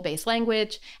different role-based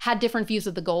language, had different views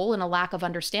of the goal, and a lack of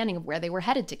understanding of where they were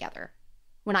headed together.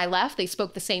 When I left, they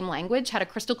spoke the same language, had a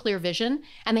crystal clear vision,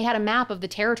 and they had a map of the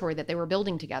territory that they were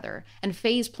building together, and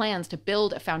phased plans to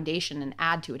build a foundation and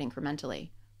add to it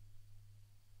incrementally.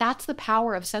 That's the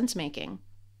power of sensemaking.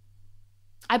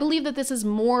 I believe that this is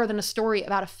more than a story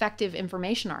about effective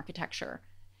information architecture.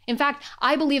 In fact,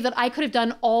 I believe that I could have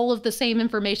done all of the same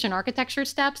information architecture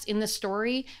steps in this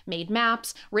story, made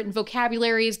maps, written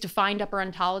vocabularies, defined upper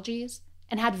ontologies,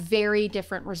 and had very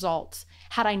different results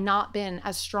had I not been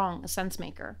as strong a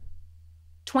sensemaker.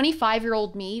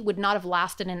 25-year-old me would not have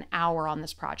lasted an hour on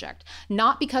this project,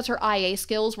 not because her IA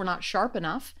skills were not sharp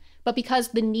enough, but because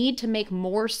the need to make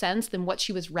more sense than what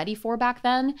she was ready for back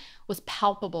then was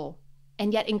palpable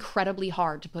and yet incredibly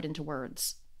hard to put into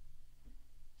words.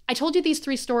 I told you these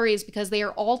 3 stories because they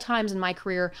are all times in my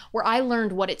career where I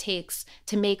learned what it takes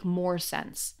to make more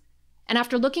sense. And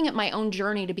after looking at my own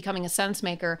journey to becoming a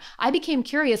sensemaker, I became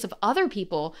curious if other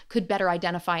people could better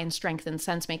identify and strengthen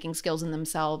sensemaking skills in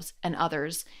themselves and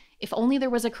others, if only there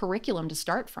was a curriculum to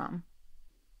start from.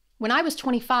 When I was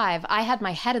 25, I had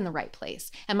my head in the right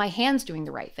place and my hands doing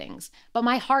the right things, but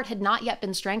my heart had not yet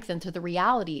been strengthened to the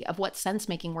reality of what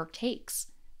sensemaking work takes.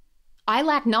 I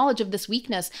lack knowledge of this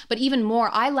weakness, but even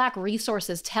more, I lack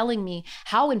resources telling me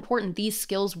how important these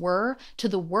skills were to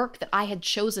the work that I had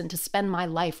chosen to spend my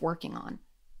life working on.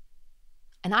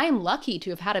 And I am lucky to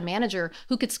have had a manager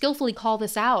who could skillfully call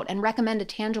this out and recommend a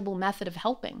tangible method of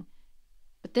helping.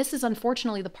 But this is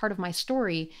unfortunately the part of my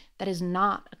story that is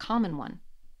not a common one.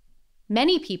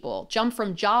 Many people jump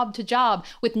from job to job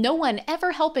with no one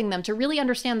ever helping them to really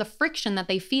understand the friction that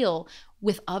they feel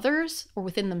with others or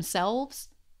within themselves.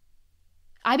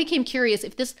 I became curious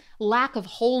if this lack of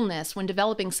wholeness when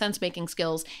developing sensemaking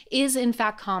skills is in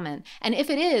fact common. And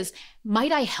if it is,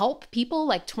 might I help people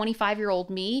like 25-year-old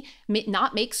me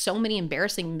not make so many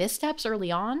embarrassing missteps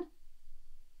early on?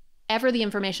 Ever the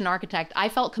information architect, I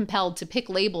felt compelled to pick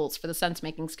labels for the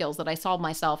sensemaking skills that I saw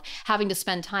myself having to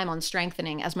spend time on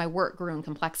strengthening as my work grew in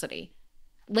complexity.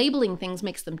 Labeling things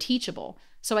makes them teachable,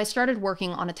 so I started working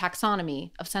on a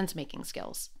taxonomy of sensemaking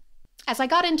skills. As I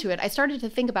got into it, I started to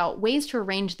think about ways to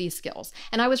arrange these skills,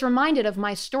 and I was reminded of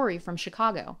my story from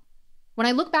Chicago. When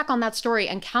I look back on that story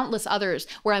and countless others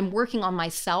where I'm working on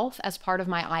myself as part of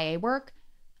my IA work,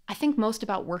 I think most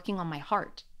about working on my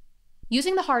heart.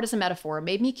 Using the heart as a metaphor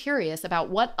made me curious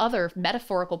about what other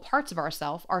metaphorical parts of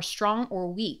ourself are strong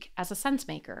or weak as a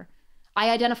sensemaker. I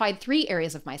identified 3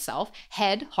 areas of myself,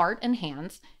 head, heart, and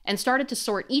hands, and started to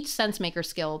sort each sensemaker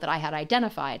skill that I had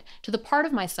identified to the part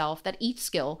of myself that each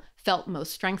skill felt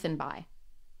most strengthened by.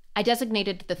 I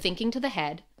designated the thinking to the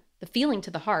head, the feeling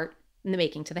to the heart, and the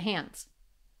making to the hands.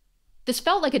 This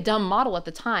felt like a dumb model at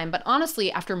the time, but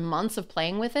honestly, after months of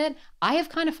playing with it, I have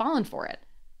kind of fallen for it.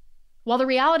 While the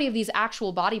reality of these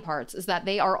actual body parts is that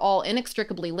they are all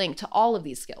inextricably linked to all of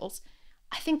these skills,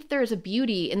 I think that there is a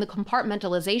beauty in the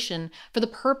compartmentalization for the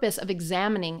purpose of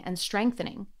examining and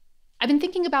strengthening. I've been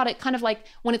thinking about it kind of like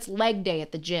when it's leg day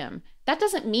at the gym. That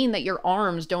doesn't mean that your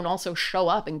arms don't also show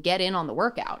up and get in on the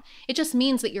workout. It just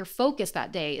means that your focus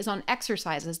that day is on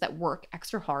exercises that work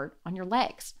extra hard on your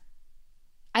legs.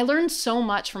 I learned so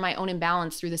much from my own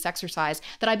imbalance through this exercise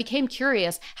that I became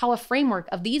curious how a framework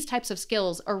of these types of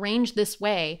skills arranged this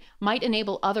way might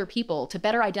enable other people to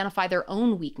better identify their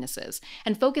own weaknesses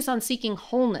and focus on seeking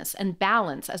wholeness and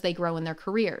balance as they grow in their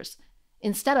careers,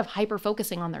 instead of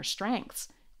hyper-focusing on their strengths,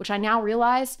 which I now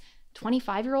realize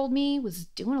 25-year-old me was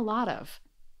doing a lot of.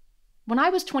 When I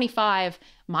was 25,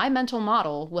 my mental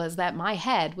model was that my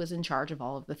head was in charge of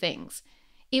all of the things.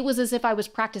 It was as if I was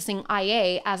practicing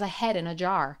IA as a head in a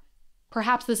jar.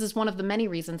 Perhaps this is one of the many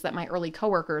reasons that my early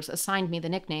coworkers assigned me the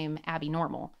nickname Abby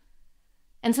Normal.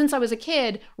 And since I was a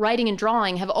kid, writing and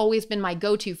drawing have always been my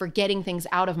go-to for getting things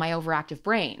out of my overactive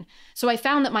brain. So I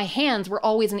found that my hands were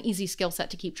always an easy skill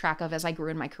set to keep track of as I grew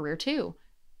in my career too.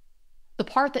 The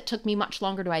part that took me much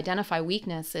longer to identify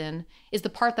weakness in is the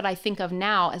part that I think of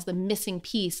now as the missing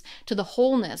piece to the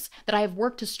wholeness that I have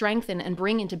worked to strengthen and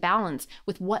bring into balance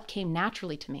with what came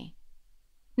naturally to me.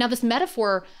 Now, this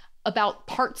metaphor about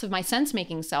parts of my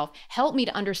sense-making self helped me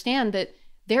to understand that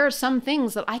there are some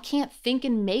things that I can't think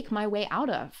and make my way out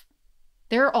of.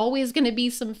 There are always going to be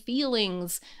some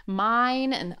feelings,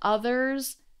 mine and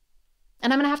others,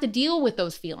 and I'm going to have to deal with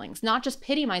those feelings, not just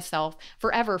pity myself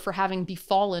forever for having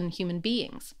befallen human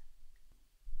beings.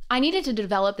 I needed to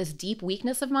develop this deep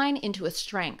weakness of mine into a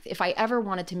strength if I ever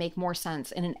wanted to make more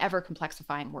sense in an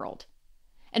ever-complexifying world.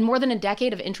 And more than a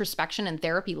decade of introspection and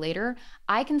therapy later,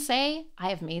 I can say I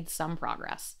have made some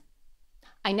progress.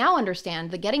 I now understand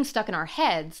that getting stuck in our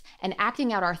heads and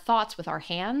acting out our thoughts with our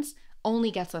hands only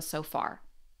gets us so far.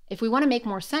 If we want to make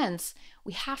more sense,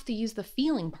 we have to use the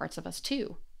feeling parts of us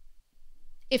too.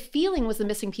 If feeling was the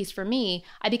missing piece for me,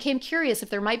 I became curious if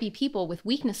there might be people with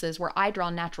weaknesses where I draw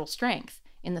natural strength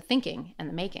in the thinking and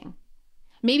the making.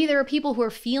 Maybe there are people who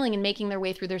are feeling and making their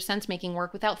way through their sense-making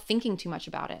work without thinking too much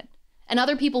about it, and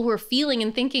other people who are feeling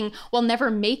and thinking while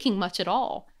never making much at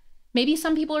all. Maybe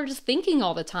some people are just thinking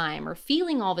all the time, or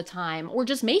feeling all the time, or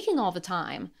just making all the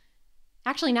time.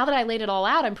 Actually, now that I laid it all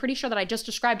out, I'm pretty sure that I just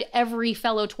described every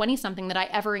fellow 20-something that I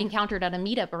ever encountered at a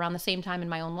meetup around the same time in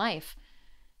my own life.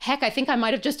 Heck, I think I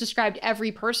might have just described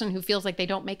every person who feels like they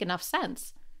don't make enough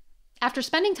sense. After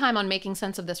spending time on making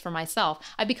sense of this for myself,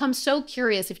 I've become so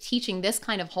curious if teaching this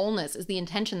kind of wholeness is the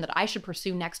intention that I should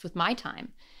pursue next with my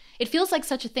time. It feels like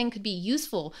such a thing could be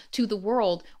useful to the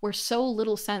world where so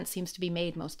little sense seems to be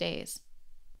made most days.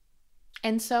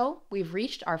 And so we've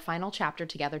reached our final chapter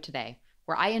together today,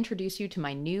 where I introduce you to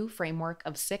my new framework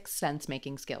of 6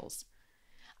 sense-making skills.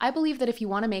 I believe that if you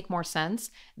want to make more sense,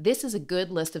 this is a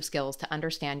good list of skills to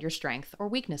understand your strength or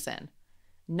weakness in.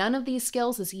 None of these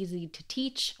skills is easy to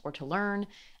teach or to learn,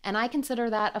 and I consider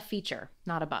that a feature,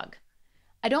 not a bug.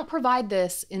 I don't provide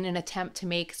this in an attempt to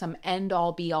make some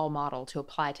end-all be-all model to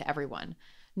apply to everyone,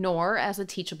 nor as a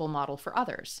teachable model for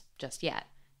others, just yet.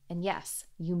 And yes,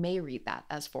 you may read that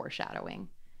as foreshadowing.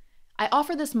 I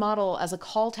offer this model as a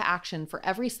call to action for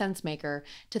every sense maker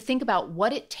to think about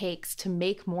what it takes to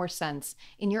make more sense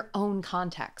in your own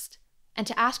context, and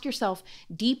to ask yourself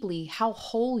deeply how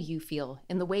whole you feel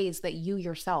in the ways that you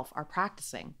yourself are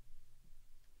practicing.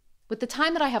 With the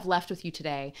time that I have left with you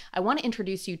today, I want to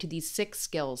introduce you to these 6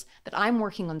 skills that I'm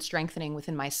working on strengthening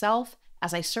within myself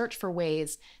as I search for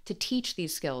ways to teach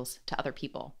these skills to other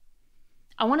people.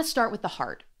 I want to start with the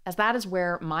heart, as that is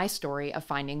where my story of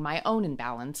finding my own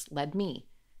imbalance led me.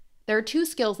 There are 2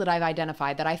 skills that I've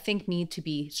identified that I think need to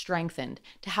be strengthened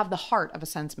to have the heart of a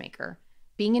sense maker: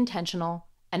 being intentional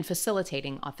and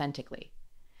facilitating authentically.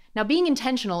 Now, being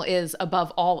intentional is,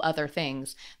 above all other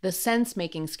things, the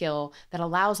sense-making skill that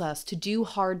allows us to do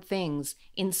hard things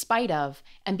in spite of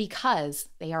and because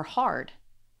they are hard.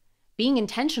 Being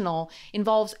intentional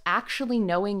involves actually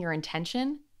knowing your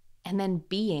intention and then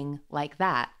being like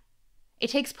that. It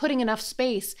takes putting enough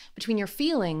space between your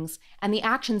feelings and the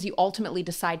actions you ultimately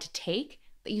decide to take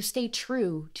that you stay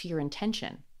true to your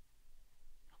intention.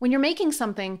 When you're making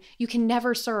something, you can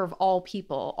never serve all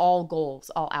people, all goals,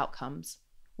 all outcomes.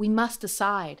 We must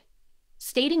decide.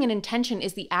 Stating an intention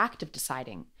is the act of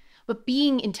deciding, but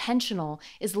being intentional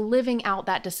is living out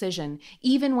that decision,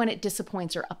 even when it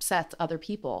disappoints or upsets other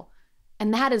people.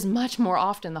 And that is much more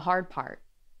often the hard part.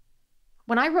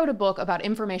 When I wrote a book about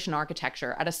information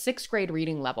architecture at a 6th grade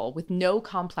reading level with no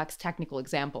complex technical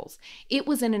examples, it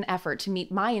was in an effort to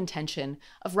meet my intention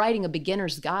of writing a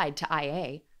beginner's guide to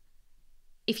IA.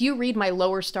 If you read my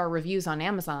lower star reviews on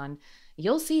Amazon,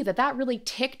 you'll see that that really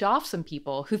ticked off some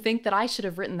people who think that I should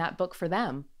have written that book for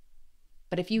them.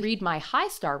 But if you read my high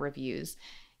star reviews,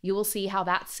 you will see how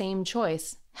that same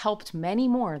choice helped many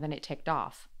more than it ticked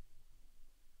off.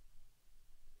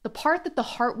 The part that the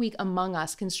heart weak among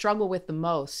us can struggle with the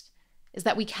most is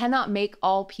that we cannot make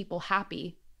all people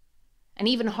happy. And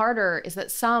even harder is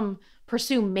that some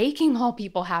pursue making all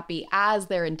people happy as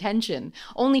their intention,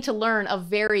 only to learn a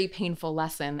very painful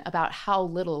lesson about how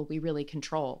little we really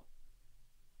control.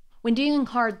 When doing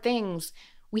hard things,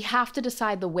 we have to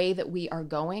decide the way that we are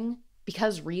going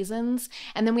because reasons,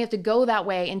 and then we have to go that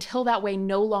way until that way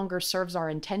no longer serves our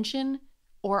intention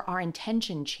or our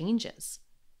intention changes.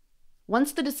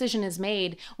 Once the decision is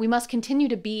made, we must continue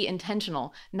to be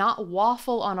intentional, not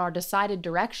waffle on our decided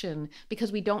direction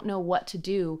because we don't know what to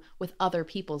do with other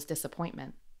people's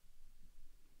disappointment.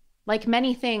 Like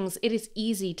many things, it is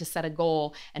easy to set a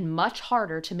goal and much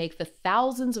harder to make the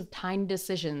thousands of tiny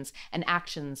decisions and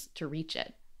actions to reach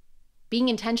it. Being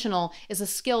intentional is a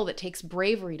skill that takes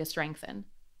bravery to strengthen.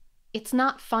 It's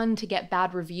not fun to get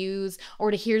bad reviews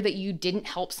or to hear that you didn't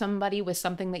help somebody with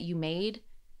something that you made.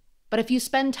 But if you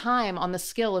spend time on the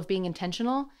skill of being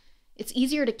intentional, it's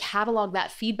easier to catalog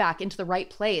that feedback into the right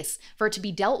place for it to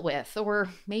be dealt with, or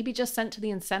maybe just sent to the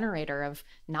incinerator of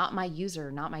not my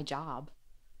user, not my job.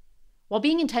 While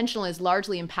being intentional is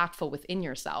largely impactful within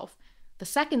yourself, the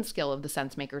second skill of the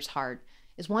Sensemaker's heart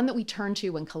is one that we turn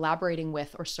to when collaborating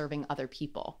with or serving other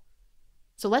people.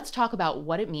 So let's talk about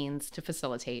what it means to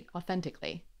facilitate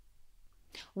authentically.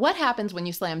 What happens when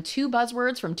you slam two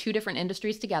buzzwords from two different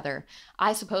industries together?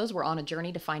 I suppose we're on a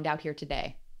journey to find out here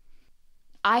today.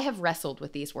 I have wrestled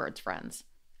with these words, friends.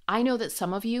 I know that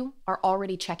some of you are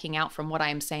already checking out from what I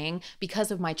am saying because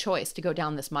of my choice to go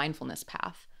down this mindfulness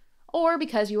path, or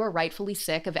because you are rightfully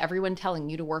sick of everyone telling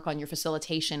you to work on your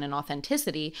facilitation and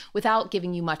authenticity without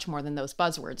giving you much more than those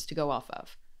buzzwords to go off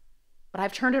of. But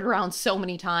I've turned it around so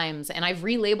many times, and I've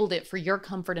relabeled it for your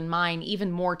comfort and mine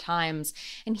even more times,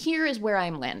 and here is where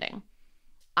I'm landing.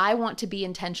 I want to be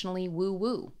intentionally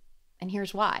woo-woo, and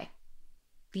here's why.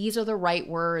 These are the right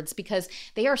words because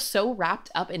they are so wrapped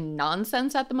up in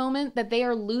nonsense at the moment that they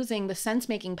are losing the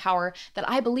sense-making power that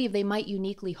I believe they might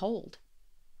uniquely hold.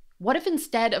 What if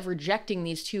instead of rejecting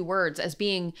these two words as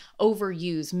being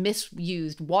overused,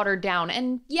 misused, watered down,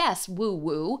 and yes,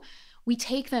 woo-woo, we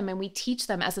take them and we teach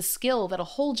them as a skill that a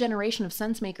whole generation of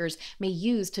sensemakers may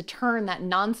use to turn that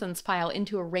nonsense pile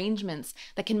into arrangements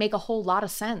that can make a whole lot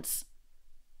of sense.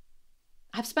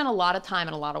 I've spent a lot of time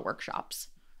in a lot of workshops,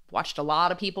 watched a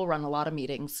lot of people run a lot of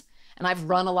meetings, and I've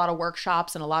run a lot of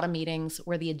workshops and a lot of meetings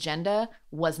where the agenda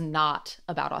was not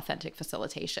about authentic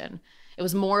facilitation. It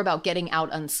was more about getting out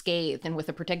unscathed and with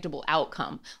a predictable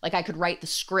outcome, like I could write the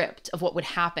script of what would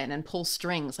happen and pull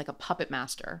strings like a puppet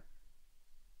master.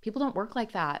 People don't work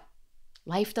like that.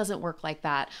 Life doesn't work like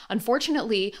that.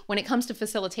 Unfortunately, when it comes to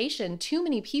facilitation, too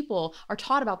many people are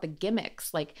taught about the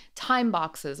gimmicks like time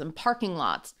boxes and parking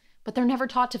lots, but they're never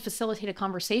taught to facilitate a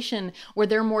conversation where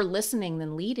they're more listening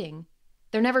than leading.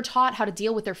 They're never taught how to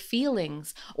deal with their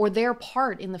feelings or their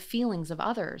part in the feelings of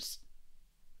others.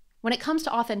 When it comes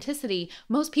to authenticity,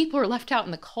 most people are left out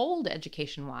in the cold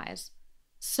education-wise.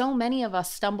 So many of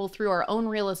us stumble through our own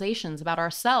realizations about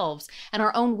ourselves and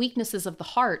our own weaknesses of the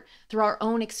heart through our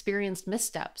own experienced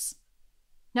missteps.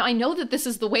 Now, I know that this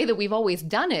is the way that we've always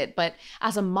done it, but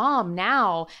as a mom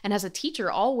now and as a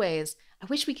teacher always, I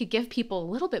wish we could give people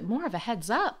a little bit more of a heads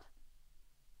up.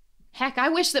 Heck, I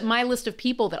wish that my list of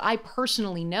people that I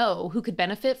personally know who could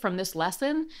benefit from this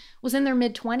lesson was in their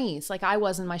mid-20s, like I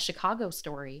was in my Chicago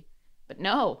story. But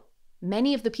no,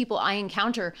 many of the people I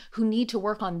encounter who need to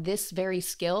work on this very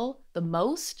skill the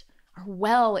most are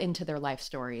well into their life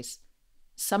stories.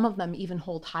 Some of them even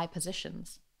hold high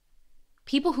positions.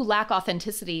 People who lack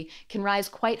authenticity can rise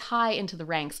quite high into the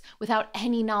ranks without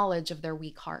any knowledge of their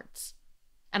weak hearts.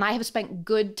 And I have spent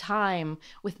good time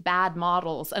with bad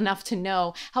models enough to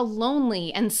know how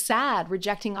lonely and sad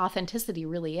rejecting authenticity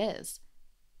really is.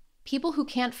 People who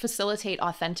can't facilitate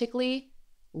authentically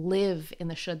live in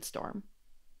the should storm,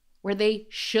 where they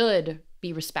should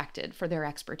be respected for their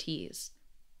expertise.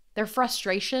 Their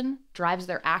frustration drives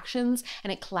their actions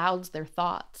and it clouds their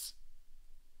thoughts.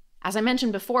 As I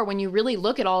mentioned before, when you really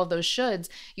look at all of those shoulds,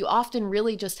 you often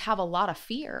really just have a lot of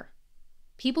fear.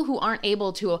 People who aren't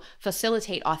able to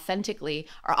facilitate authentically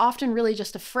are often really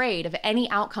just afraid of any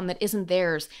outcome that isn't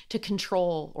theirs to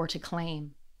control or to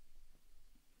claim.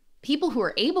 People who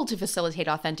are able to facilitate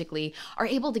authentically are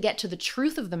able to get to the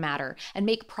truth of the matter and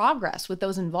make progress with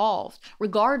those involved,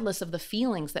 regardless of the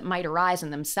feelings that might arise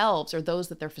in themselves or those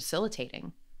that they're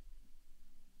facilitating.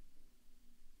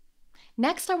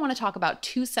 Next, I want to talk about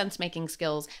two sense-making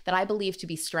skills that I believe to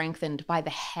be strengthened by the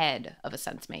head of a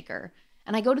sense-maker.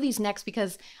 And I go to these next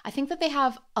because I think that they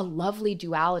have a lovely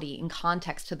duality in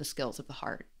context to the skills of the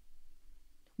heart.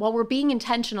 While we're being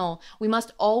intentional, we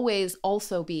must always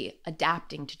also be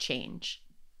adapting to change.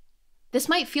 This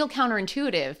might feel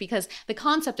counterintuitive because the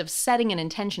concept of setting an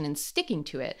intention and sticking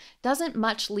to it doesn't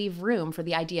much leave room for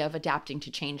the idea of adapting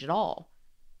to change at all.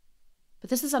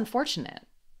 But this is unfortunate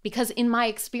because in my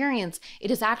experience, it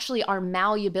is actually our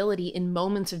malleability in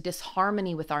moments of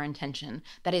disharmony with our intention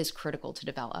that is critical to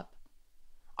develop.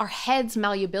 Our head's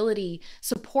malleability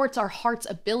supports our heart's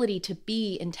ability to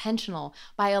be intentional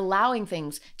by allowing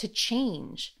things to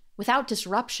change without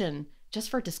disruption,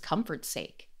 just for discomfort's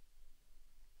sake.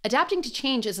 Adapting to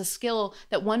change is a skill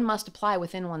that one must apply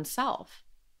within oneself,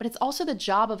 but it's also the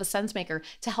job of a sensemaker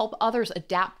to help others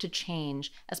adapt to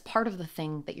change as part of the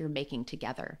thing that you're making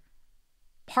together.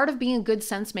 Part of being a good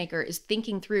sensemaker is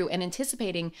thinking through and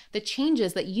anticipating the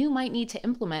changes that you might need to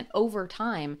implement over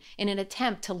time in an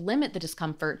attempt to limit the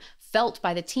discomfort felt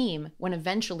by the team when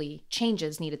eventually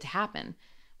changes needed to happen,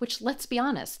 which, let's be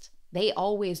honest, they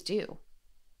always do.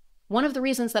 One of the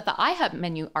reasons that the IHOP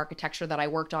menu architecture that I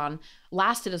worked on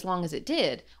lasted as long as it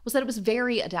did was that it was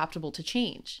very adaptable to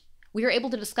change. We were able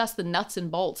to discuss the nuts and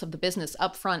bolts of the business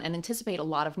up front and anticipate a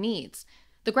lot of needs.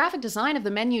 The graphic design of the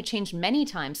menu changed many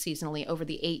times seasonally over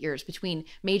the 8 years between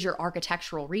major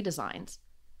architectural redesigns.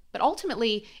 But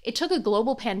ultimately, it took a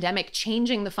global pandemic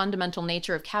changing the fundamental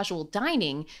nature of casual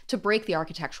dining to break the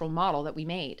architectural model that we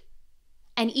made.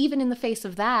 And even in the face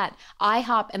of that,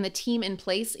 IHOP and the team in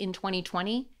place in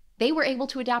 2020, they were able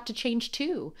to adapt to change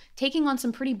too, taking on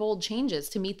some pretty bold changes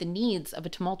to meet the needs of a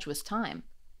tumultuous time.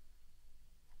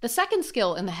 The second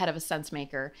skill in the head of a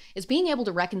sensemaker is being able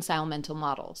to reconcile mental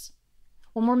models.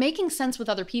 When we're making sense with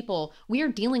other people, we are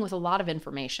dealing with a lot of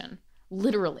information,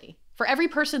 literally. For every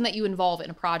person that you involve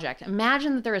in a project,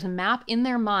 imagine that there is a map in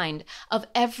their mind of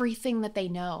everything that they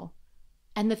know.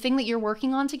 And the thing that you're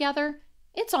working on together,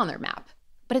 it's on their map.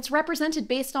 But it's represented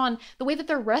based on the way that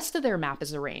the rest of their map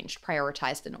is arranged,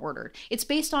 prioritized, and ordered. It's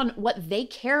based on what they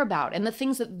care about and the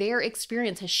things that their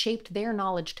experience has shaped their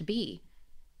knowledge to be.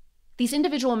 These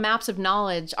individual maps of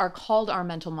knowledge are called our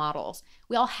mental models.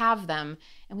 We all have them,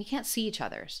 and we can't see each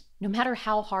other's, no matter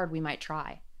how hard we might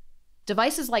try.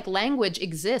 Devices like language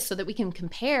exist so that we can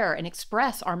compare and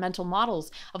express our mental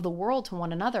models of the world to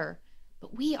one another,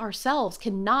 but we ourselves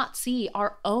cannot see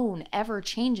our own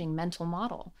ever-changing mental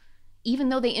model, even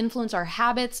though they influence our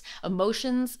habits,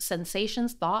 emotions,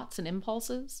 sensations, thoughts, and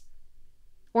impulses.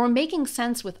 When we're making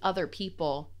sense with other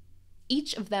people,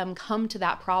 each of them come to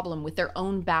that problem with their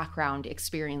own background,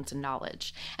 experience, and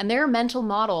knowledge, and their mental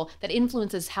model that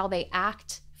influences how they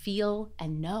act, feel,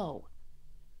 and know.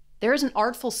 There is an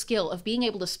artful skill of being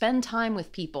able to spend time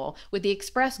with people with the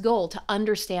express goal to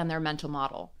understand their mental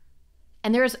model.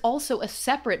 And there is also a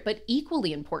separate but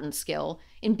equally important skill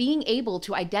in being able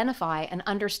to identify and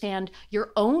understand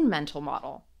your own mental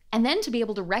model, and then to be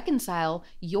able to reconcile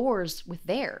yours with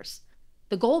theirs.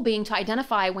 The goal being to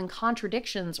identify when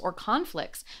contradictions or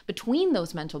conflicts between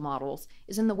those mental models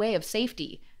is in the way of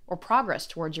safety or progress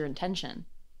towards your intention.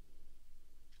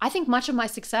 I think much of my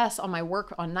success on my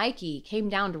work on Nike came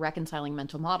down to reconciling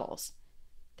mental models.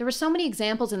 There were so many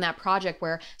examples in that project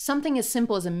where something as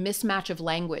simple as a mismatch of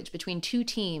language between two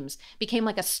teams became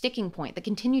like a sticking point that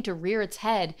continued to rear its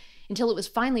head until it was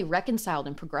finally reconciled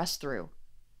and progressed through.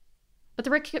 But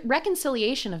the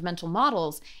reconciliation of mental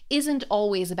models isn't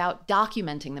always about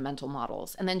documenting the mental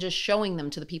models and then just showing them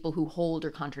to the people who hold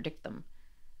or contradict them.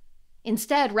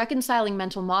 Instead, reconciling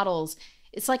mental models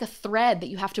is like a thread that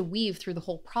you have to weave through the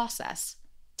whole process,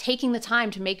 taking the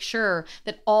time to make sure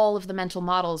that all of the mental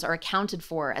models are accounted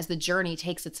for as the journey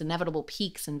takes its inevitable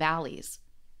peaks and valleys.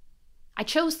 I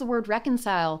chose the word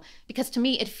reconcile because to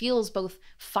me it feels both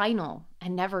final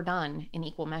and never done in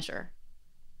equal measure.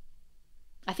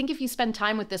 I think if you spend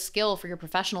time with this skill for your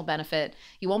professional benefit,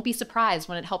 you won't be surprised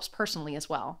when it helps personally as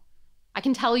well. I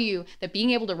can tell you that being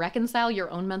able to reconcile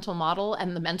your own mental model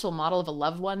and the mental model of a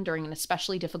loved one during an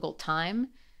especially difficult time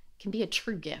can be a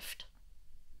true gift.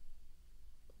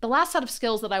 The last set of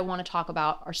skills that I want to talk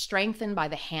about are strengthened by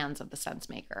the hands of the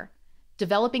sensemaker,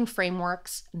 developing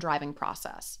frameworks and driving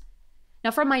process. Now,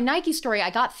 from my Nike story,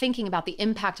 I got thinking about the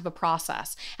impact of a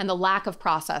process and the lack of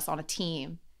process on a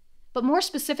team, but more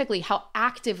specifically, how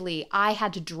actively I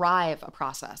had to drive a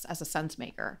process as a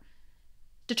sensemaker.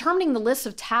 Determining the list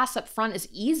of tasks up front is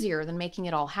easier than making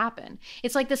it all happen.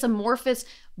 It's like this amorphous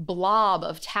blob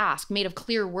of tasks made of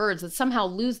clear words that somehow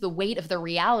lose the weight of their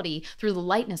reality through the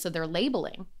lightness of their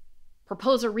labeling.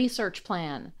 Propose a research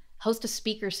plan, host a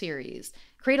speaker series,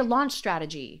 create a launch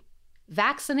strategy,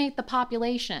 vaccinate the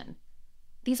population.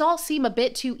 These all seem a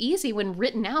bit too easy when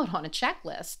written out on a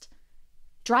checklist.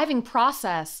 Driving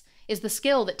process is the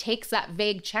skill that takes that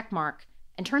vague checkmark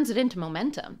and turns it into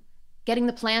momentum. Getting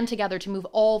the plan together to move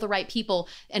all the right people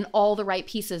and all the right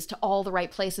pieces to all the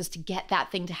right places to get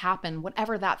that thing to happen,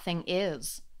 whatever that thing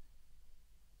is.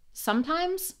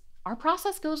 Sometimes our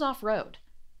process goes off-road.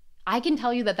 I can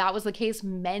tell you that that was the case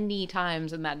many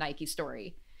times in that Nike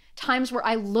story. Times where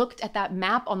I looked at that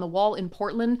map on the wall in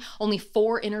Portland, only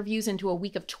 4 interviews into a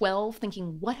week of 12,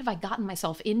 thinking, what have I gotten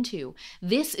myself into?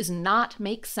 This is not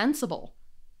make sensible.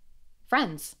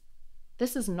 Friends,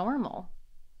 this is normal.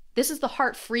 This is the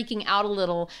heart freaking out a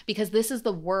little because this is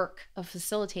the work of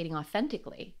facilitating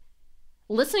authentically.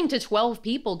 Listening to 12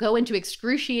 people go into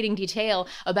excruciating detail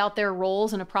about their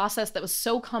roles in a process that was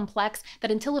so complex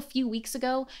that until a few weeks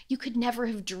ago, you could never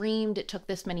have dreamed it took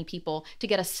this many people to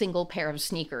get a single pair of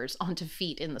sneakers onto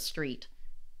feet in the street.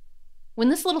 When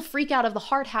this little freak out of the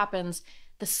heart happens,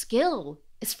 the skill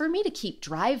is for me to keep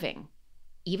driving,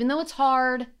 even though it's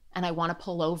hard and I want to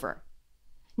pull over.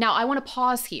 Now, I want to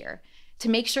pause here to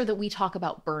make sure that we talk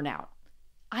about burnout.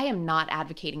 I am not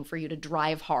advocating for you to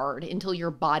drive hard until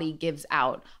your body gives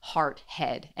out heart,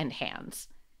 head, and hands.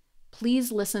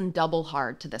 Please listen double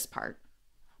hard to this part.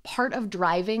 Part of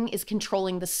driving is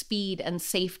controlling the speed and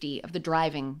safety of the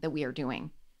driving that we are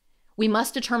doing. We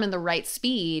must determine the right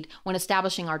speed when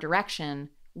establishing our direction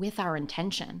with our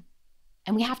intention.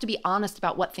 And we have to be honest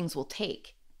about what things will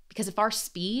take, because if our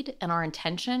speed and our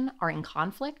intention are in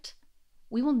conflict,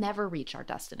 we will never reach our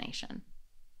destination.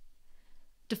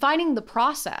 Defining the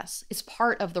process is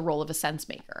part of the role of a sense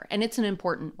maker, and it's an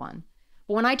important one.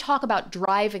 But when I talk about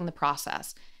driving the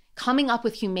process, coming up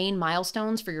with humane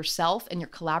milestones for yourself and your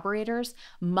collaborators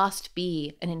must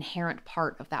be an inherent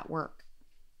part of that work.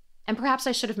 And perhaps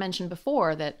I should have mentioned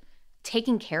before that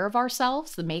taking care of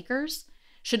ourselves, the makers,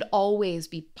 should always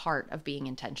be part of being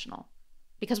intentional.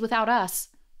 Because without us,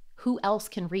 who else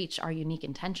can reach our unique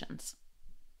intentions?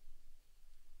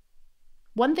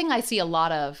 One thing I see a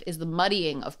lot of is the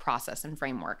muddying of process and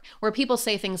framework, where people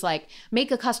say things like, make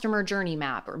a customer journey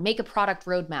map or make a product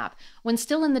roadmap, when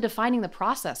still in the defining the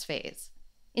process phase,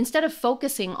 instead of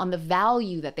focusing on the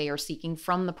value that they are seeking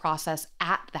from the process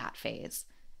at that phase.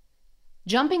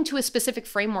 Jumping to a specific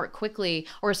framework quickly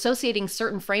or associating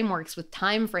certain frameworks with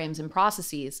timeframes and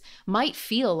processes might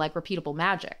feel like repeatable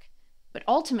magic, but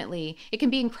ultimately it can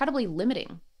be incredibly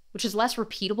limiting, which is less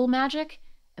repeatable magic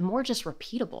and more just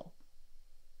repeatable.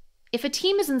 If a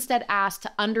team is instead asked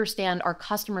to understand our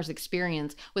customer's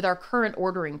experience with our current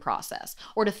ordering process,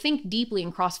 or to think deeply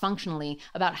and cross-functionally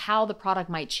about how the product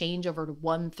might change over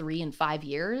 1, 3, and 5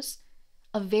 years,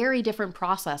 a very different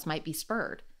process might be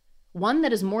spurred. One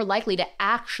that is more likely to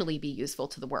actually be useful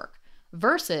to the work,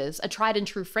 versus a tried and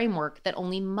true framework that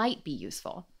only might be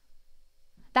useful.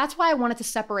 That's why I wanted to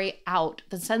separate out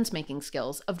the sense-making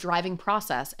skills of driving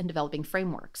process and developing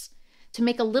frameworks, to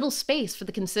make a little space for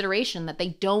the consideration that they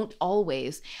don't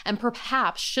always, and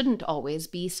perhaps shouldn't always,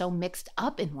 be so mixed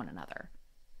up in one another.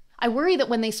 I worry that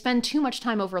when they spend too much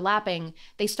time overlapping,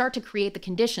 they start to create the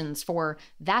conditions for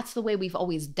 "that's the way we've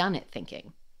always done it"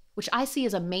 thinking, which I see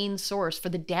as a main source for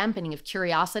the dampening of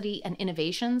curiosity and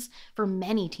innovations for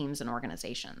many teams and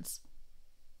organizations.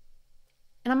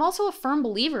 And I'm also a firm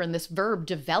believer in this verb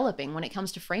developing when it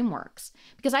comes to frameworks,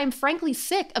 because I am frankly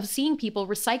sick of seeing people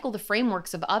recycle the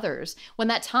frameworks of others when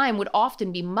that time would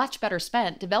often be much better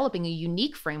spent developing a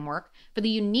unique framework for the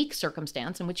unique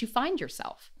circumstance in which you find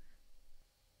yourself.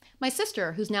 My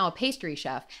sister, who's now a pastry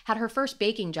chef, had her first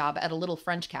baking job at a little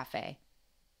French cafe.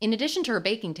 In addition to her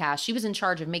baking tasks, she was in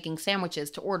charge of making sandwiches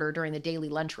to order during the daily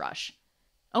lunch rush.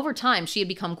 Over time, she had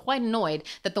become quite annoyed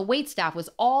that the waitstaff was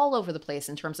all over the place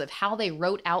in terms of how they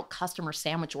wrote out customer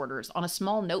sandwich orders on a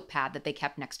small notepad that they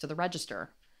kept next to the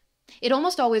register. It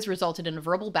almost always resulted in a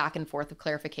verbal back and forth of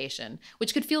clarification,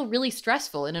 which could feel really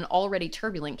stressful in an already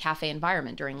turbulent cafe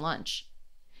environment during lunch.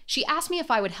 She asked me if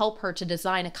I would help her to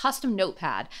design a custom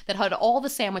notepad that had all the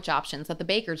sandwich options that the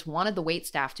bakers wanted the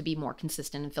waitstaff to be more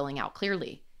consistent in filling out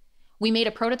clearly. We made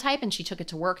a prototype and she took it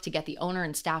to work to get the owner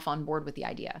and staff on board with the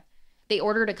idea. They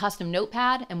ordered a custom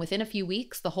notepad, and within a few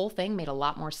weeks, the whole thing made a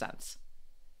lot more sense.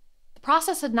 The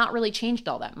process had not really changed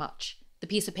all that much. The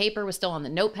piece of paper was still on the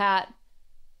notepad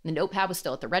was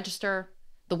still at the register,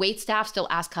 the waitstaff still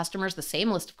asked customers the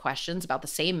same list of questions about the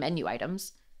same menu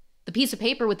items. The piece of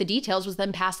paper with the details was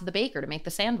then passed to the baker to make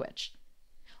the sandwich.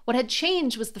 What had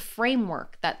changed was the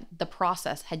framework that the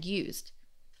process had used.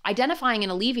 Identifying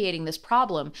and alleviating this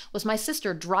problem was my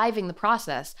sister driving the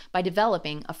process by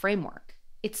developing a framework.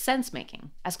 It's sense-making,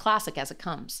 as classic as it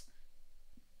comes.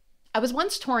 I was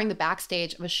once touring the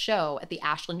backstage of a show at the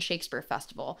Ashland Shakespeare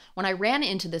Festival when I ran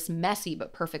into this messy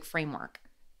but perfect framework.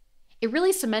 It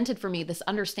really cemented for me this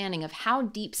understanding of how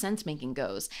deep sense-making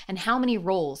goes and how many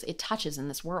roles it touches in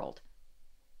this world.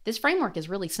 This framework is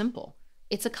really simple.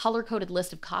 It's a color-coded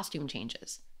list of costume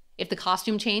changes. If the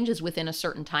costume change is within a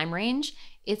certain time range,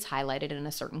 it's highlighted in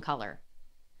a certain color.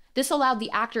 This allowed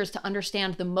the actors to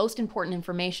understand the most important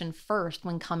information first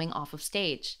when coming off of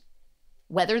stage.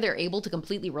 Whether they're able to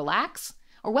completely relax,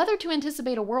 or whether to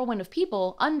anticipate a whirlwind of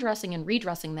people undressing and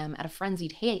redressing them at a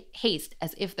frenzied haste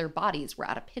as if their bodies were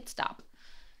at a pit stop.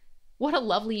 What a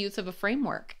lovely use of a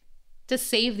framework. To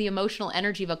save the emotional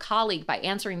energy of a colleague by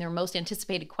answering their most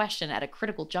anticipated question at a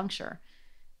critical juncture.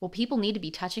 Will people need to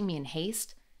be touching me in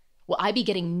haste? Will I be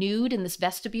getting nude in this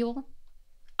vestibule?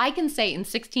 I can say in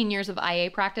 16 years of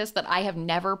IA practice that I have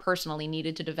never personally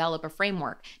needed to develop a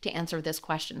framework to answer this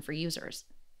question for users.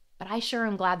 But I sure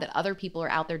am glad that other people are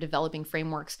out there developing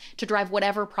frameworks to drive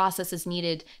whatever process is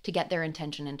needed to get their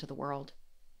intention into the world.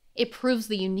 It proves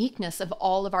the uniqueness of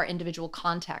all of our individual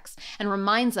contexts and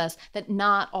reminds us that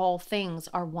not all things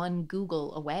are one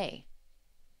Google away.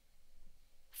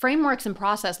 Frameworks and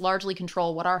process largely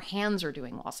control what our hands are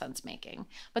doing while sense-making,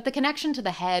 but the connection to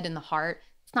the head and the heart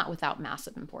is not without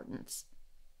massive importance.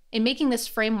 In making this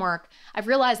framework, I've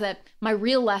realized that my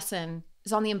real lesson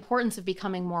is on the importance of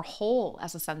becoming more whole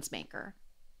as a sense-maker.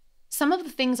 Some of the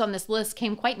things on this list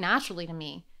came quite naturally to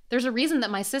me. There's a reason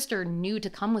that my sister knew to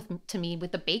come to me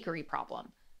with the bakery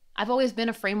problem. I've always been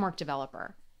a framework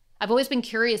developer. I've always been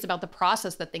curious about the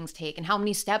process that things take and how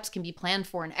many steps can be planned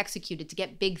for and executed to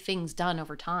get big things done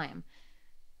over time.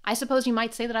 I suppose you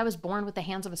might say that I was born with the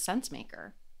hands of a sense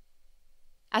maker.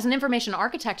 As an information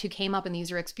architect who came up in the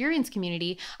user experience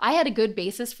community, I had a good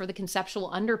basis for the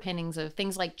conceptual underpinnings of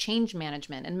things like change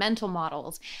management and mental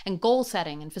models and goal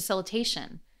setting and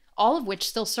facilitation, all of which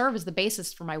still serve as the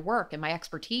basis for my work and my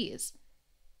expertise.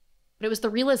 But it was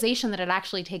the realization that it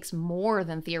actually takes more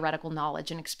than theoretical knowledge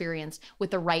and experience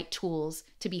with the right tools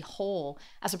to be whole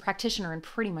as a practitioner in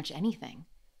pretty much anything.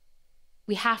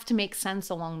 We have to make sense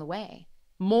along the way,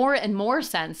 more and more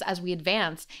sense as we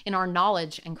advance in our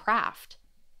knowledge and craft.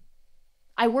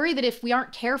 I worry that if we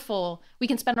aren't careful, we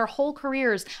can spend our whole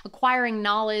careers acquiring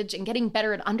knowledge and getting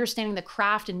better at understanding the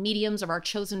craft and mediums of our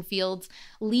chosen fields,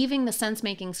 leaving the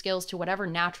sense-making skills to whatever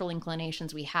natural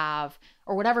inclinations we have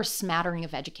or whatever smattering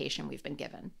of education we've been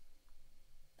given.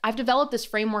 I've developed this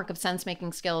framework of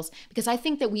sense-making skills because I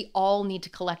think that we all need to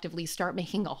collectively start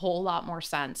making a whole lot more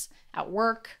sense at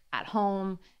work, at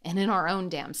home, and in our own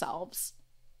damn selves.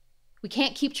 We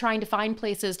can't keep trying to find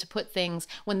places to put things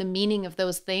when the meaning of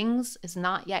those things is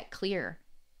not yet clear.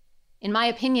 In my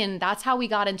opinion, that's how we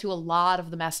got into a lot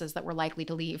of the messes that we're likely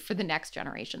to leave for the next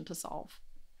generation to solve.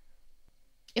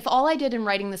 If all I did in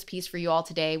writing this piece for you all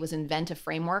today was invent a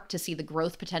framework to see the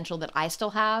growth potential that I still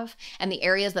have and the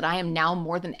areas that I am now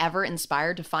more than ever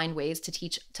inspired to find ways to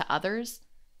teach to others,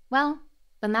 well,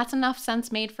 then that's enough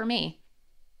sense made for me.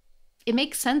 It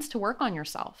makes sense to work on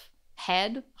yourself,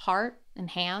 head, heart, and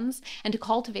hands, and to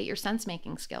cultivate your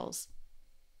sense-making skills.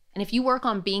 And if you work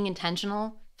on being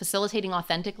intentional, facilitating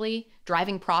authentically,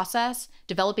 driving process,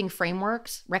 developing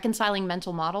frameworks, reconciling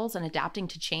mental models, and adapting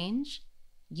to change,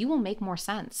 you will make more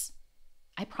sense.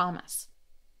 I promise.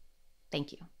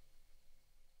 Thank you.